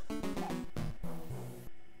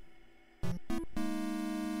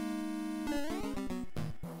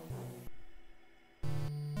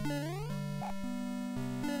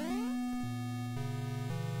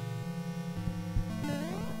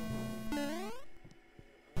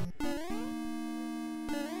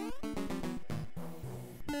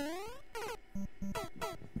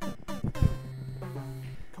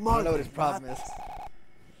 Come I on, don't know what his problem is.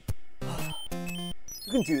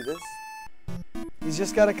 You can do this. He's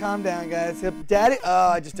just gotta calm down, guys. Yep. Daddy. Oh,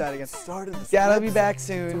 I just died again. Started this. Dad'll be back Do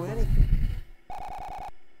soon. anything.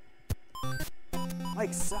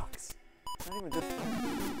 Mike sucks. He's not even a good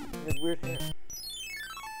friend. He has weird hair.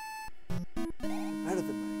 You're better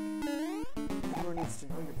than Mike. Everyone needs to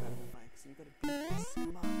know you're better than Mike, so you gotta beat this.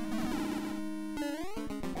 Come on.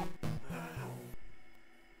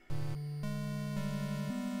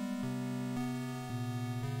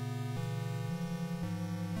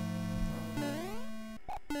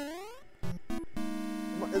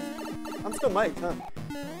 I'm still Mike, huh?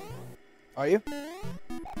 Are you?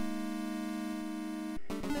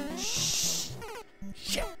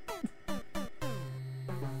 Shit.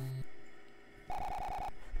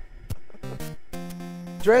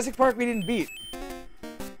 Jurassic Park we didn't beat.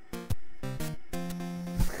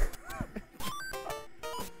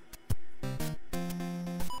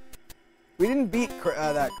 We didn't beat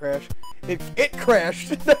that Crash. It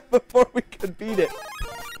crashed before we could beat it.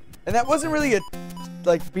 And that wasn't really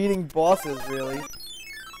like beating bosses, really.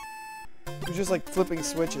 It was just like flipping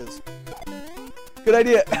switches. Good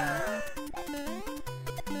idea.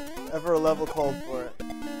 Ever a level called for it.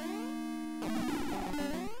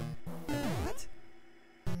 What?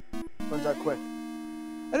 Runs out quick.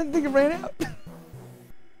 I didn't think it ran out.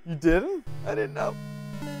 You didn't? I didn't know.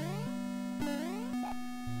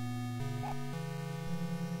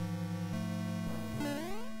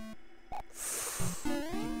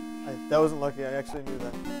 That wasn't lucky. I actually knew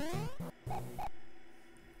that.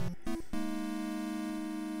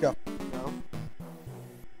 Go. No.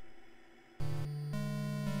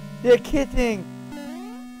 You're kidding.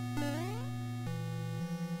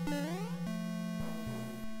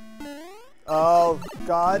 Oh,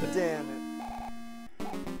 god damn it.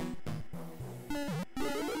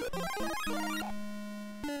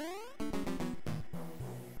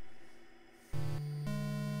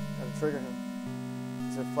 Gotta trigger him.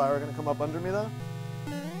 Is there flower gonna come up under me though?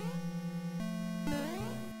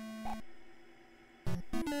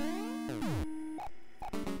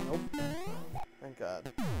 Nope. Thank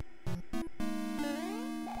God.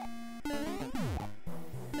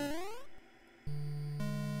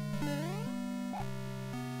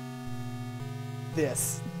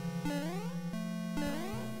 This.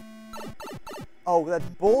 Oh, that's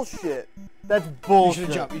bullshit. That's You bullshit. should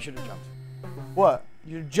have jumped. You should have jumped. What?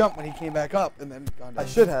 You should have jumped when he came back up and then gone down. I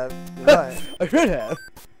should have. You're right. I should have.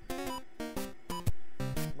 I'm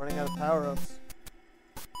running out of power-ups.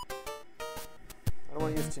 I don't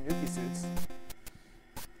want to use Tanuki suits.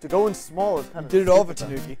 To go in small is kind You of. did it all for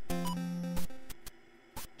Tanuki.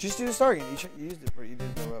 Just do the star again. You used it pretty. You did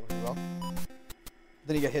it pretty well.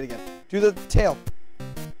 Then you got hit again. Do the tail.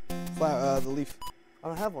 The leaf. I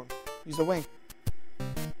don't have one. Use the wing.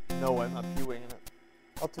 No way, I'm not P-winging it.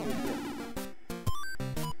 I'll Tanuki it.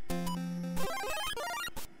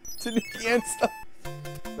 Tanuki and stuff.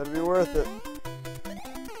 Better be worth it.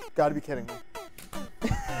 Gotta be kidding me.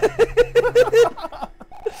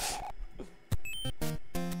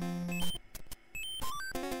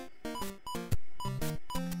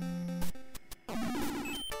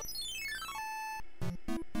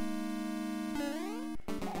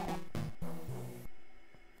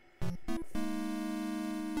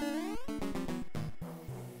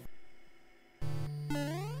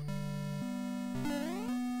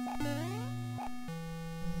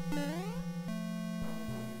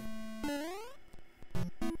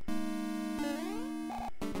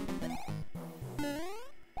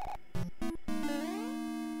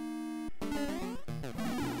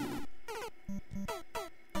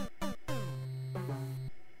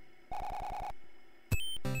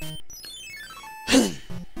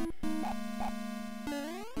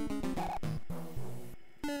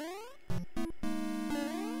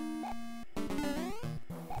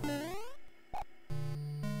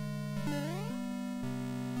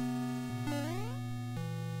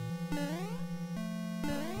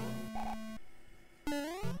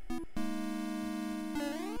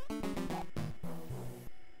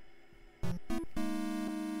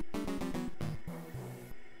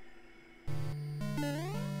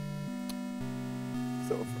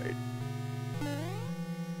 So afraid.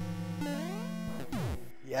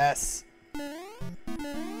 Yes.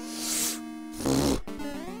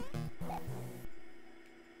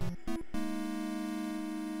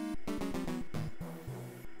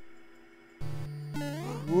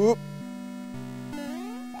 Whoop.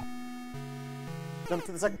 Jump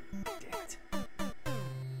to the second. Damn it.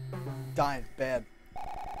 Dying bad.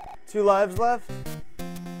 2 lives left.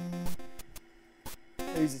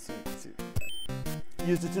 Easy to see.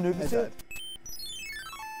 Use the Tanuki I suit.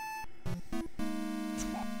 died.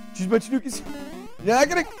 Use my Tanuki suit. You're not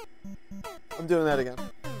gonna. I'm doing that again.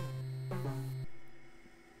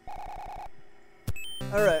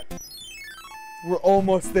 Alright. We're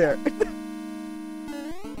almost there.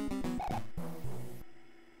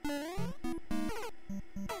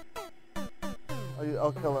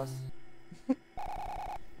 I'll kill us. I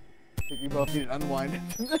think we both need to unwind.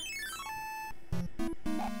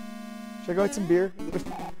 Should I go get some beer?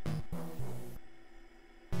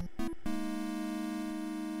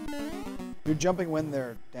 You're jumping when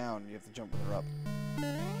they're down. You have to jump when they're up.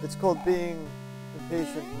 It's called being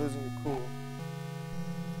impatient and losing your cool.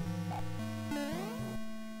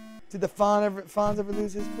 Did the Fonz ever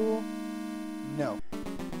lose his cool? No.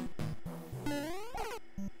 I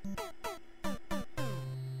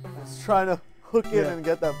was trying to hook in and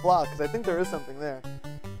get that block because I think there is something there.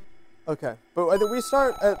 Okay, but I think we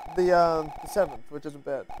start at the 7th, which isn't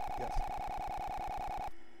bad. Yes.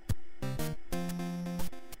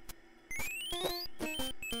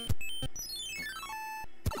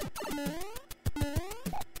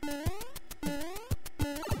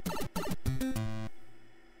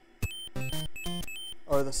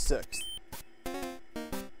 Or the 6th.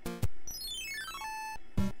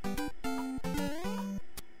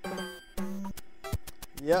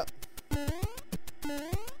 Yep.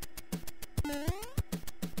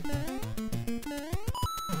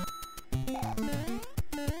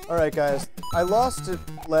 Alright guys, I lost it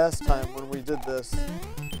last time when we did this,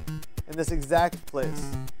 in this exact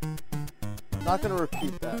place. not gonna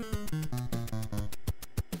repeat that.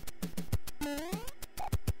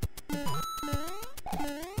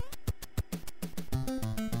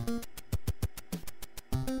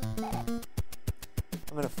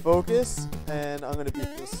 I'm gonna focus, and I'm gonna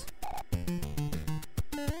beat this.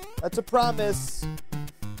 That's a promise.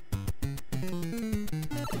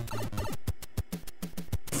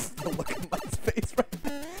 The look on my face right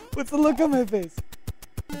now. What's the look on my face?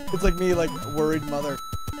 It's like me, like a worried mother.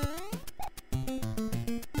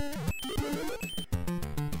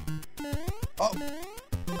 Oh!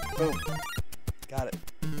 Boom. Got it.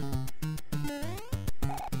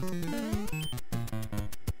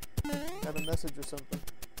 Got a message or something.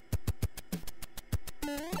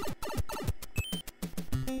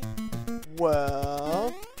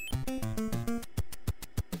 Well,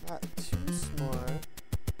 not too smart.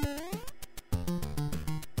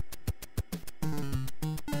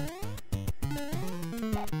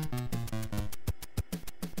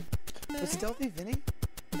 Was Stealthy Vinny?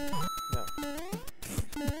 No.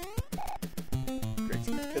 Greg's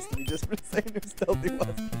pissed at me just for saying who Stealthy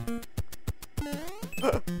was.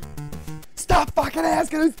 Stop fucking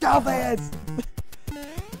asking who Stealthy is!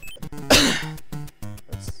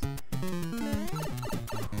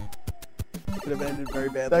 Could have ended very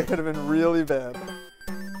badly. That could have been really bad.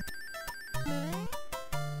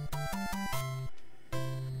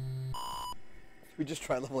 Should we just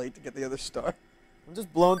try level 8 to get the other star? I'm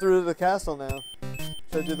just blowing through the castle now.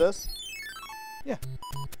 Should I do this? Yeah.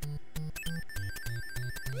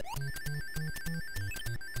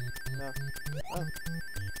 No. Oh.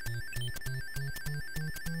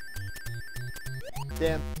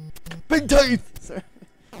 Damn. Big teeth! Sorry.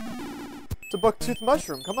 It's a buck-toothed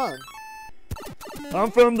mushroom. Come on.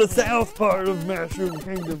 I'm from the south part of Mushroom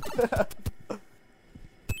Kingdom.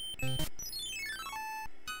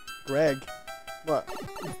 Greg. What?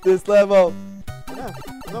 This level. Yeah,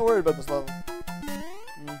 I'm not worried about this level.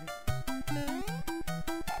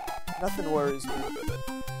 Nothing worries me.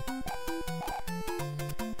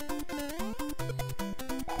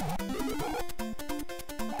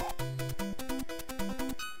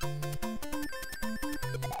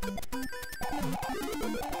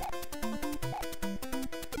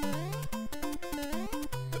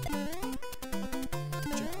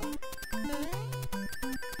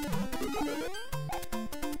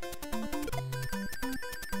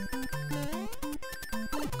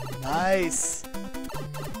 Nice.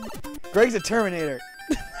 Greg's a Terminator.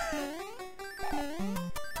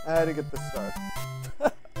 I had to get this star.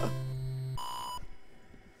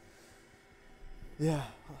 Yeah.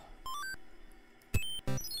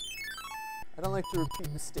 I don't like to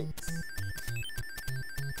repeat mistakes.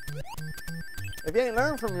 If you ain't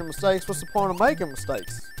learned from your mistakes, what's the point of making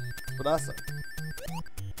mistakes? That's what I say.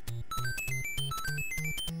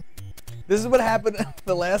 This is what happened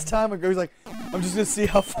the last time when Greg's like, I'm just gonna see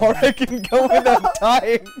how far I can go without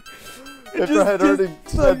dying. If I had already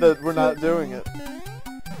said that we're not doing it.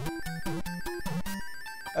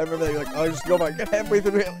 I remember they were like, oh, just go back halfway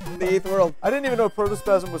through the 8th world. I didn't even know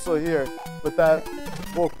Protospasm was still here, but that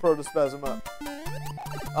woke Protospasm up.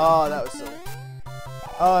 Oh, that was silly.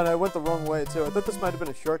 Oh, and I went the wrong way too. I thought this might have been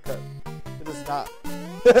a shortcut. It is not.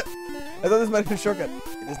 I thought this might have been a shortcut.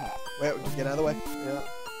 It is not. Wait, just get out of the way. Yeah.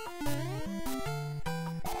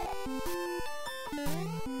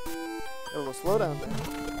 A little slow down there.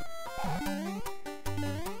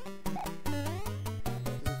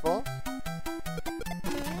 Does he fall?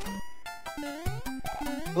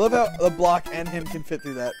 I love how the block and him can fit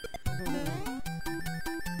through that.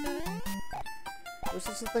 Was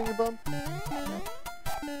this the thing you bump? No.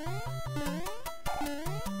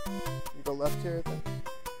 You go left here, I think.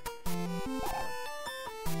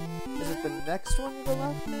 Is it the next one you go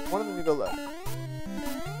left? One of them you go left.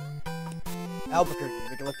 Albuquerque.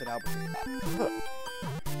 Make a left at Albuquerque.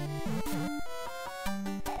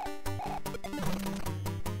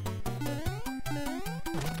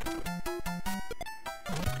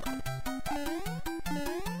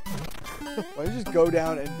 Why don't you just go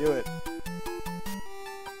down and do it?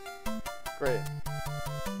 Great.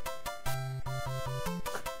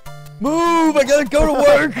 Move! I gotta go to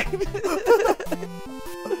work!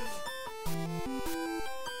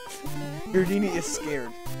 Giardini is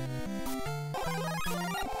scared.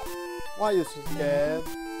 Why are you so scared?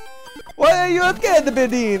 Why are you scared, the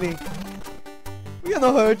Bedini? We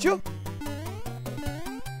gonna hurt you.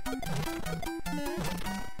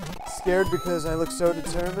 Scared because I look so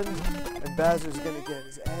determined, and Bowser's gonna get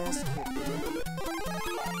his ass kicked.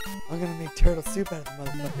 I'm gonna make turtle soup out of the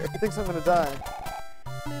motherfucker. He thinks I'm gonna die.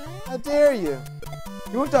 How dare you?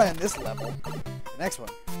 You won't die on this level. The next one.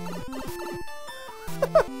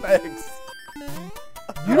 Thanks.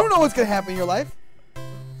 You don't know what's gonna happen in your life.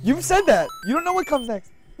 You've said that. You don't know what comes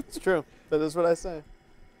next. It's true. That is what I say.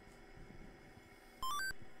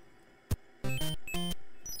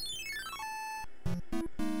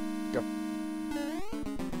 Go. I'm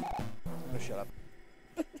gonna shut up.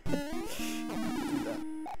 Do that.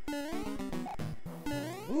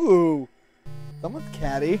 Ooh. Someone's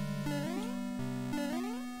catty.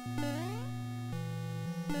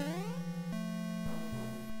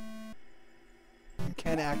 You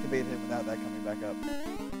can activate him without that coming back up.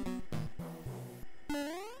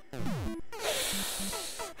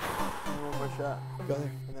 One more shot. Go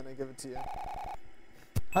there. And then I give it to you.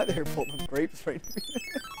 Hi there, Pullman Grapes right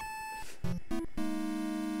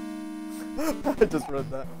I just wrote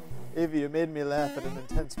that. Avi, you made me laugh at an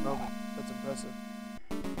intense moment. That's impressive.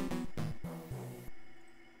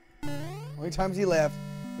 Only times he laughed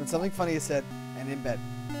when something funny is said and in bed.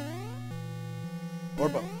 Or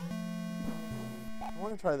both. I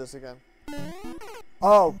want to try this again.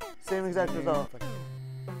 Oh, same exact result.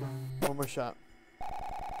 One more shot.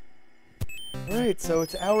 Alright, so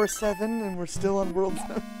it's hour 7 and we're still on World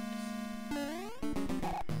 7.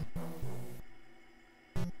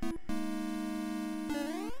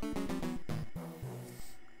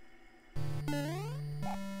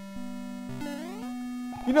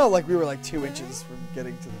 You know, like we were like 2 inches from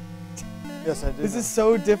getting to the... Yes, I did. This is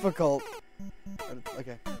so difficult. But it's,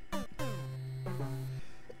 okay.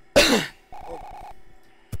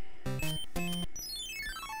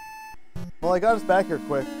 Well, I got us back here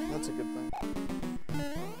quick. That's a good thing.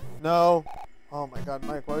 No. Oh my god,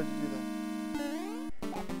 Mike, why did you do that?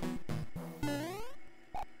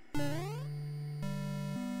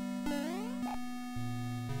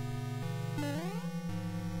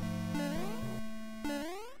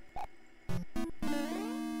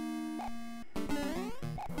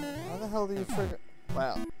 How the hell do you trigger?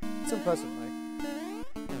 Wow. It's impressive, Mike.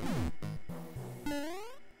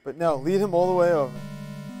 But no, lead him all the way over.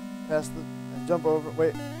 Past the... and jump over.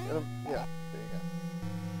 Wait. Get him. Yeah. There you go.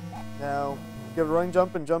 Now, give a running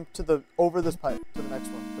jump and jump to the... over this pipe to the next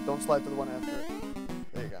one. But don't slide to the one after it.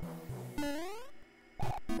 There you go.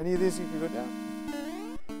 Any of these you can go down.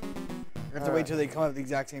 You have to wait till they come out at the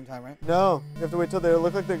exact same time, right? No. You have to wait till they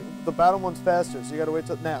look like the bottom one's faster. So you gotta wait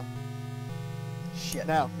till... now. Shit.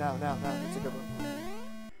 Now. That's a good one.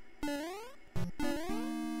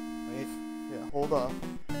 Wait. Yeah, hold off.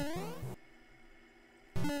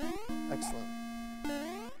 Excellent.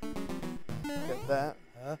 Get that.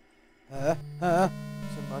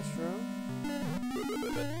 Some mushroom.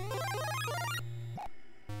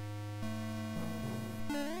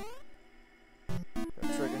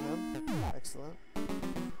 Gotta trigger him. Excellent.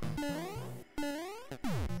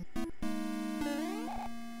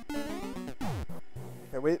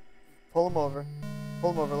 Okay, wait. Pull him over.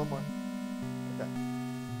 Pull him over a little more. Okay.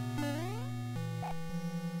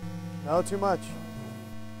 No, too much.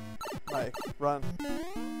 Mike, run.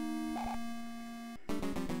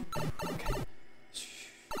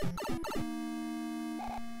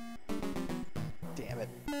 Damn it.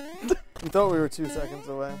 You thought we were 2 seconds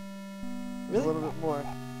away. Really? A little bit more.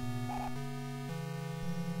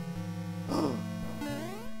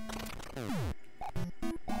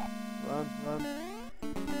 Run.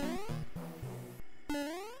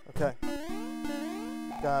 Okay.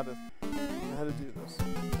 Got it. I know how to do this.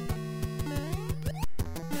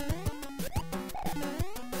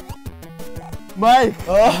 Mike!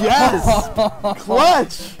 Yes!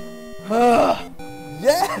 Clutch!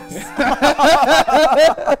 Yes!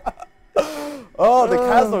 Oh, the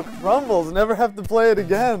castle crumbles. Never have to play it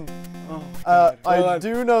again. Oh, I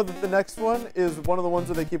do know that the next one is one of the ones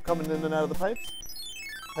where they keep coming in and out of the pipes.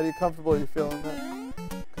 How comfortable are you feeling that?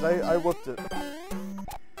 Because I whooped it.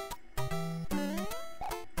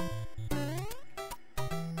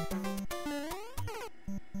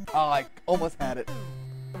 Oh, I almost had it.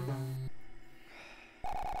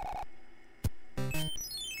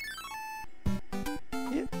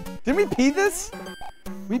 Didn't we pee this?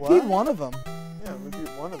 We What? peed one of them. Yeah, we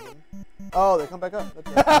beat one of them. Oh, they come back up. That's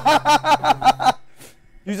right.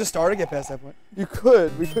 Use a star to get past that point. You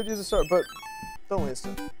could. We could use a start, but don't waste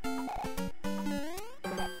it.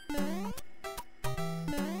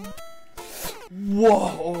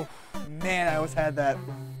 Whoa. Man, I almost had that.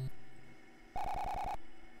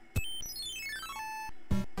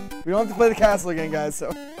 We don't have to play the castle again, guys,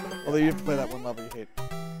 so... Although you have to play that one level you hate.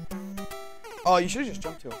 Oh, you should have just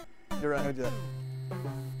jumped to him. You're I'm right. gonna do that.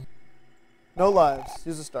 No lives.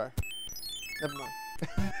 Use a star. Never mind.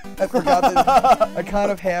 I forgot that. I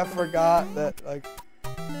kind of half forgot that, like...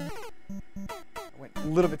 I went a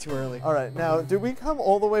little bit too early. All right. Now, did we come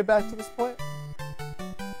all the way back to this point?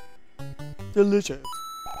 Delicious.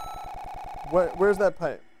 Where's that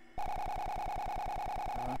pipe?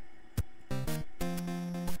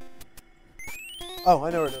 Oh,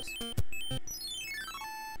 I know where it is.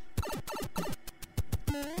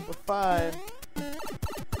 We're fine.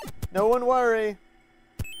 No one worry.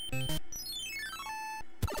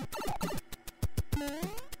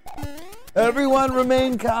 Everyone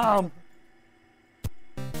remain calm.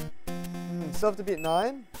 Still have to beat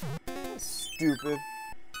 9? Stupid.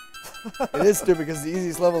 It is stupid because it's the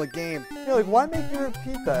easiest level of the game. Yeah, like, why make me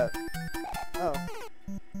repeat that? Oh.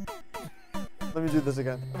 Let me do this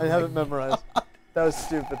again. I have it memorized. That was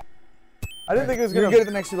stupid. I didn't think it was You're gonna. good at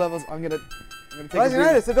the next 2 levels. I'm gonna take Rising a Knight,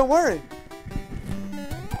 I breather. said don't worry.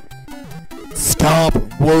 Stop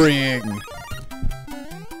worrying.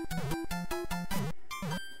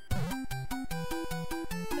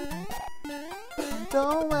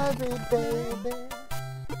 Don't worry, baby.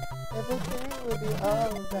 Everything will be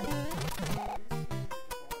alright.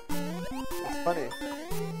 It's funny.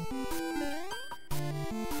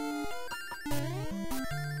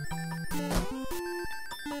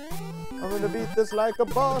 I'm gonna beat this like a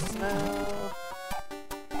boss now.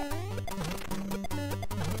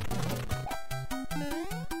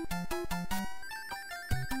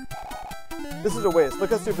 This is a waste.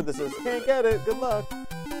 Look how stupid this is. Can't get it. Good luck.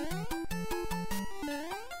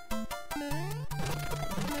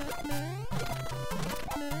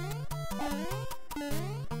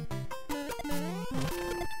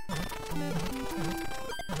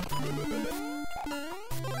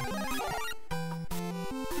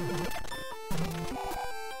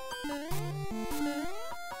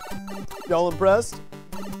 Y'all impressed?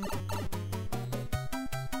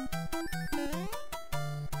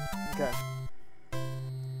 Okay.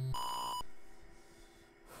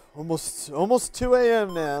 Almost 2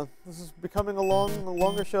 a.m. now. This is becoming a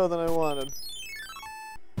longer show than I wanted.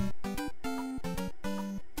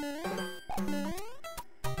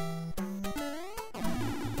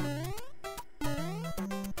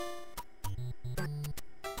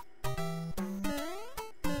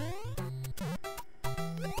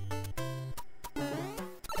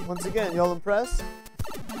 Once again, y'all impressed?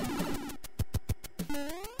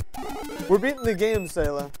 We're beating the game,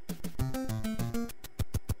 Sailor.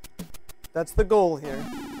 That's the goal here.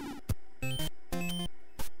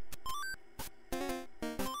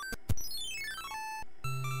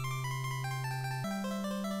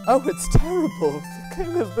 Oh, it's terrible. The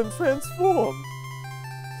king has been transformed.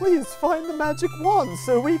 Please find the magic wand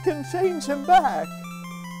so we can change him back.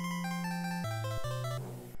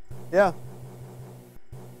 Yeah.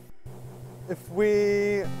 If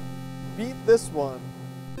we beat this one,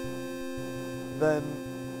 then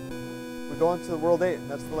we go on to World 8, and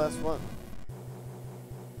that's the last one.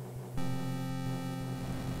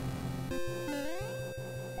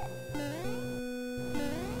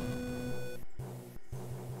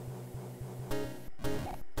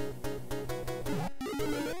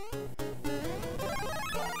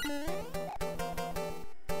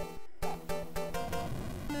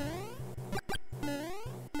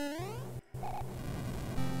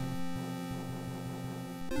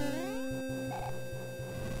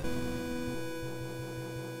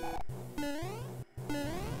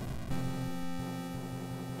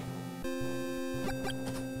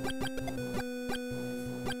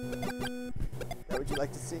 What would you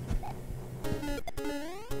like to see?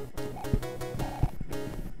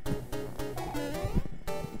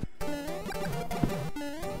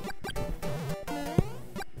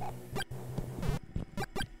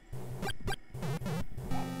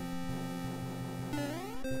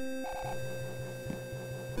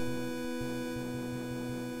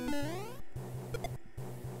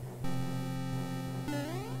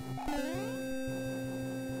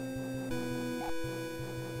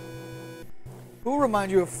 Who will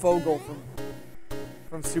remind you of Fogel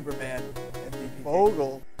from Superman? MVP?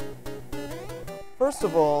 Vogel. First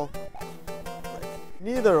of all,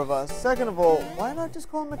 neither of us. Second of all, why not just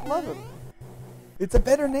call him McLovin? It's a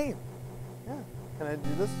better name. Yeah. Can I do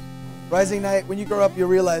this? Rising Knight, when you grow up, you'll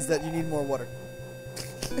realize that you need more water.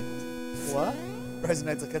 What? Rising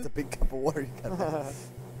Knight's like, that's a big cup of water you gotta have.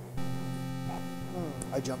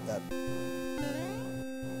 I jumped that.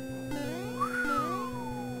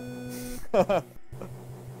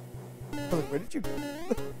 Where did you go?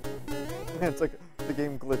 Man, it's like the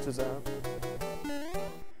game glitches out.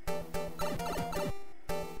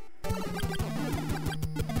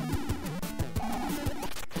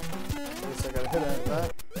 Guess I gotta hit out of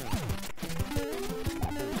that.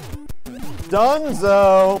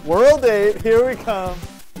 Dunzo! World 8, here we come.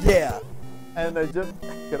 Yeah. And I just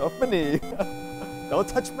get off my knee. Don't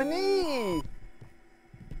touch my knee!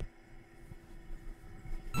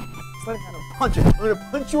 Just let it happen. Punch it. I'm gonna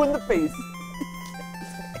punch you in the face.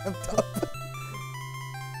 Amped up.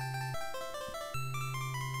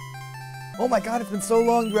 Oh my god, it's been so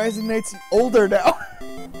long. Rising Knight's older now.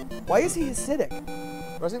 Why is he acidic?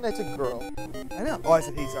 Rising Knight's a girl. I know. Oh, I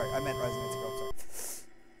said he. Sorry, I meant Rising Knight's a girl. Sorry.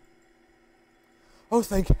 Oh,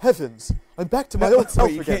 thank heavens! I'm back to my old self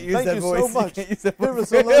you again. can't use Thank that you voice. so much. You can't use that It voice. was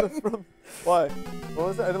so loud from. Why? What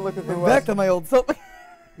was that? I didn't look at who it I'm was. back to my old self.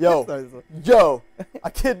 Yo, Sorry, sorry. yo! I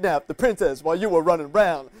kidnapped the princess while you were running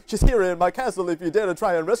round. She's here in my castle. If you dare to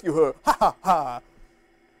try and rescue her, ha ha ha!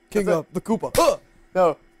 King That's of the Koopa.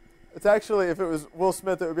 No, it's actually if it was Will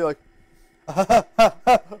Smith, it would be like ha ha ha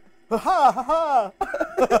ha ha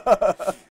ha.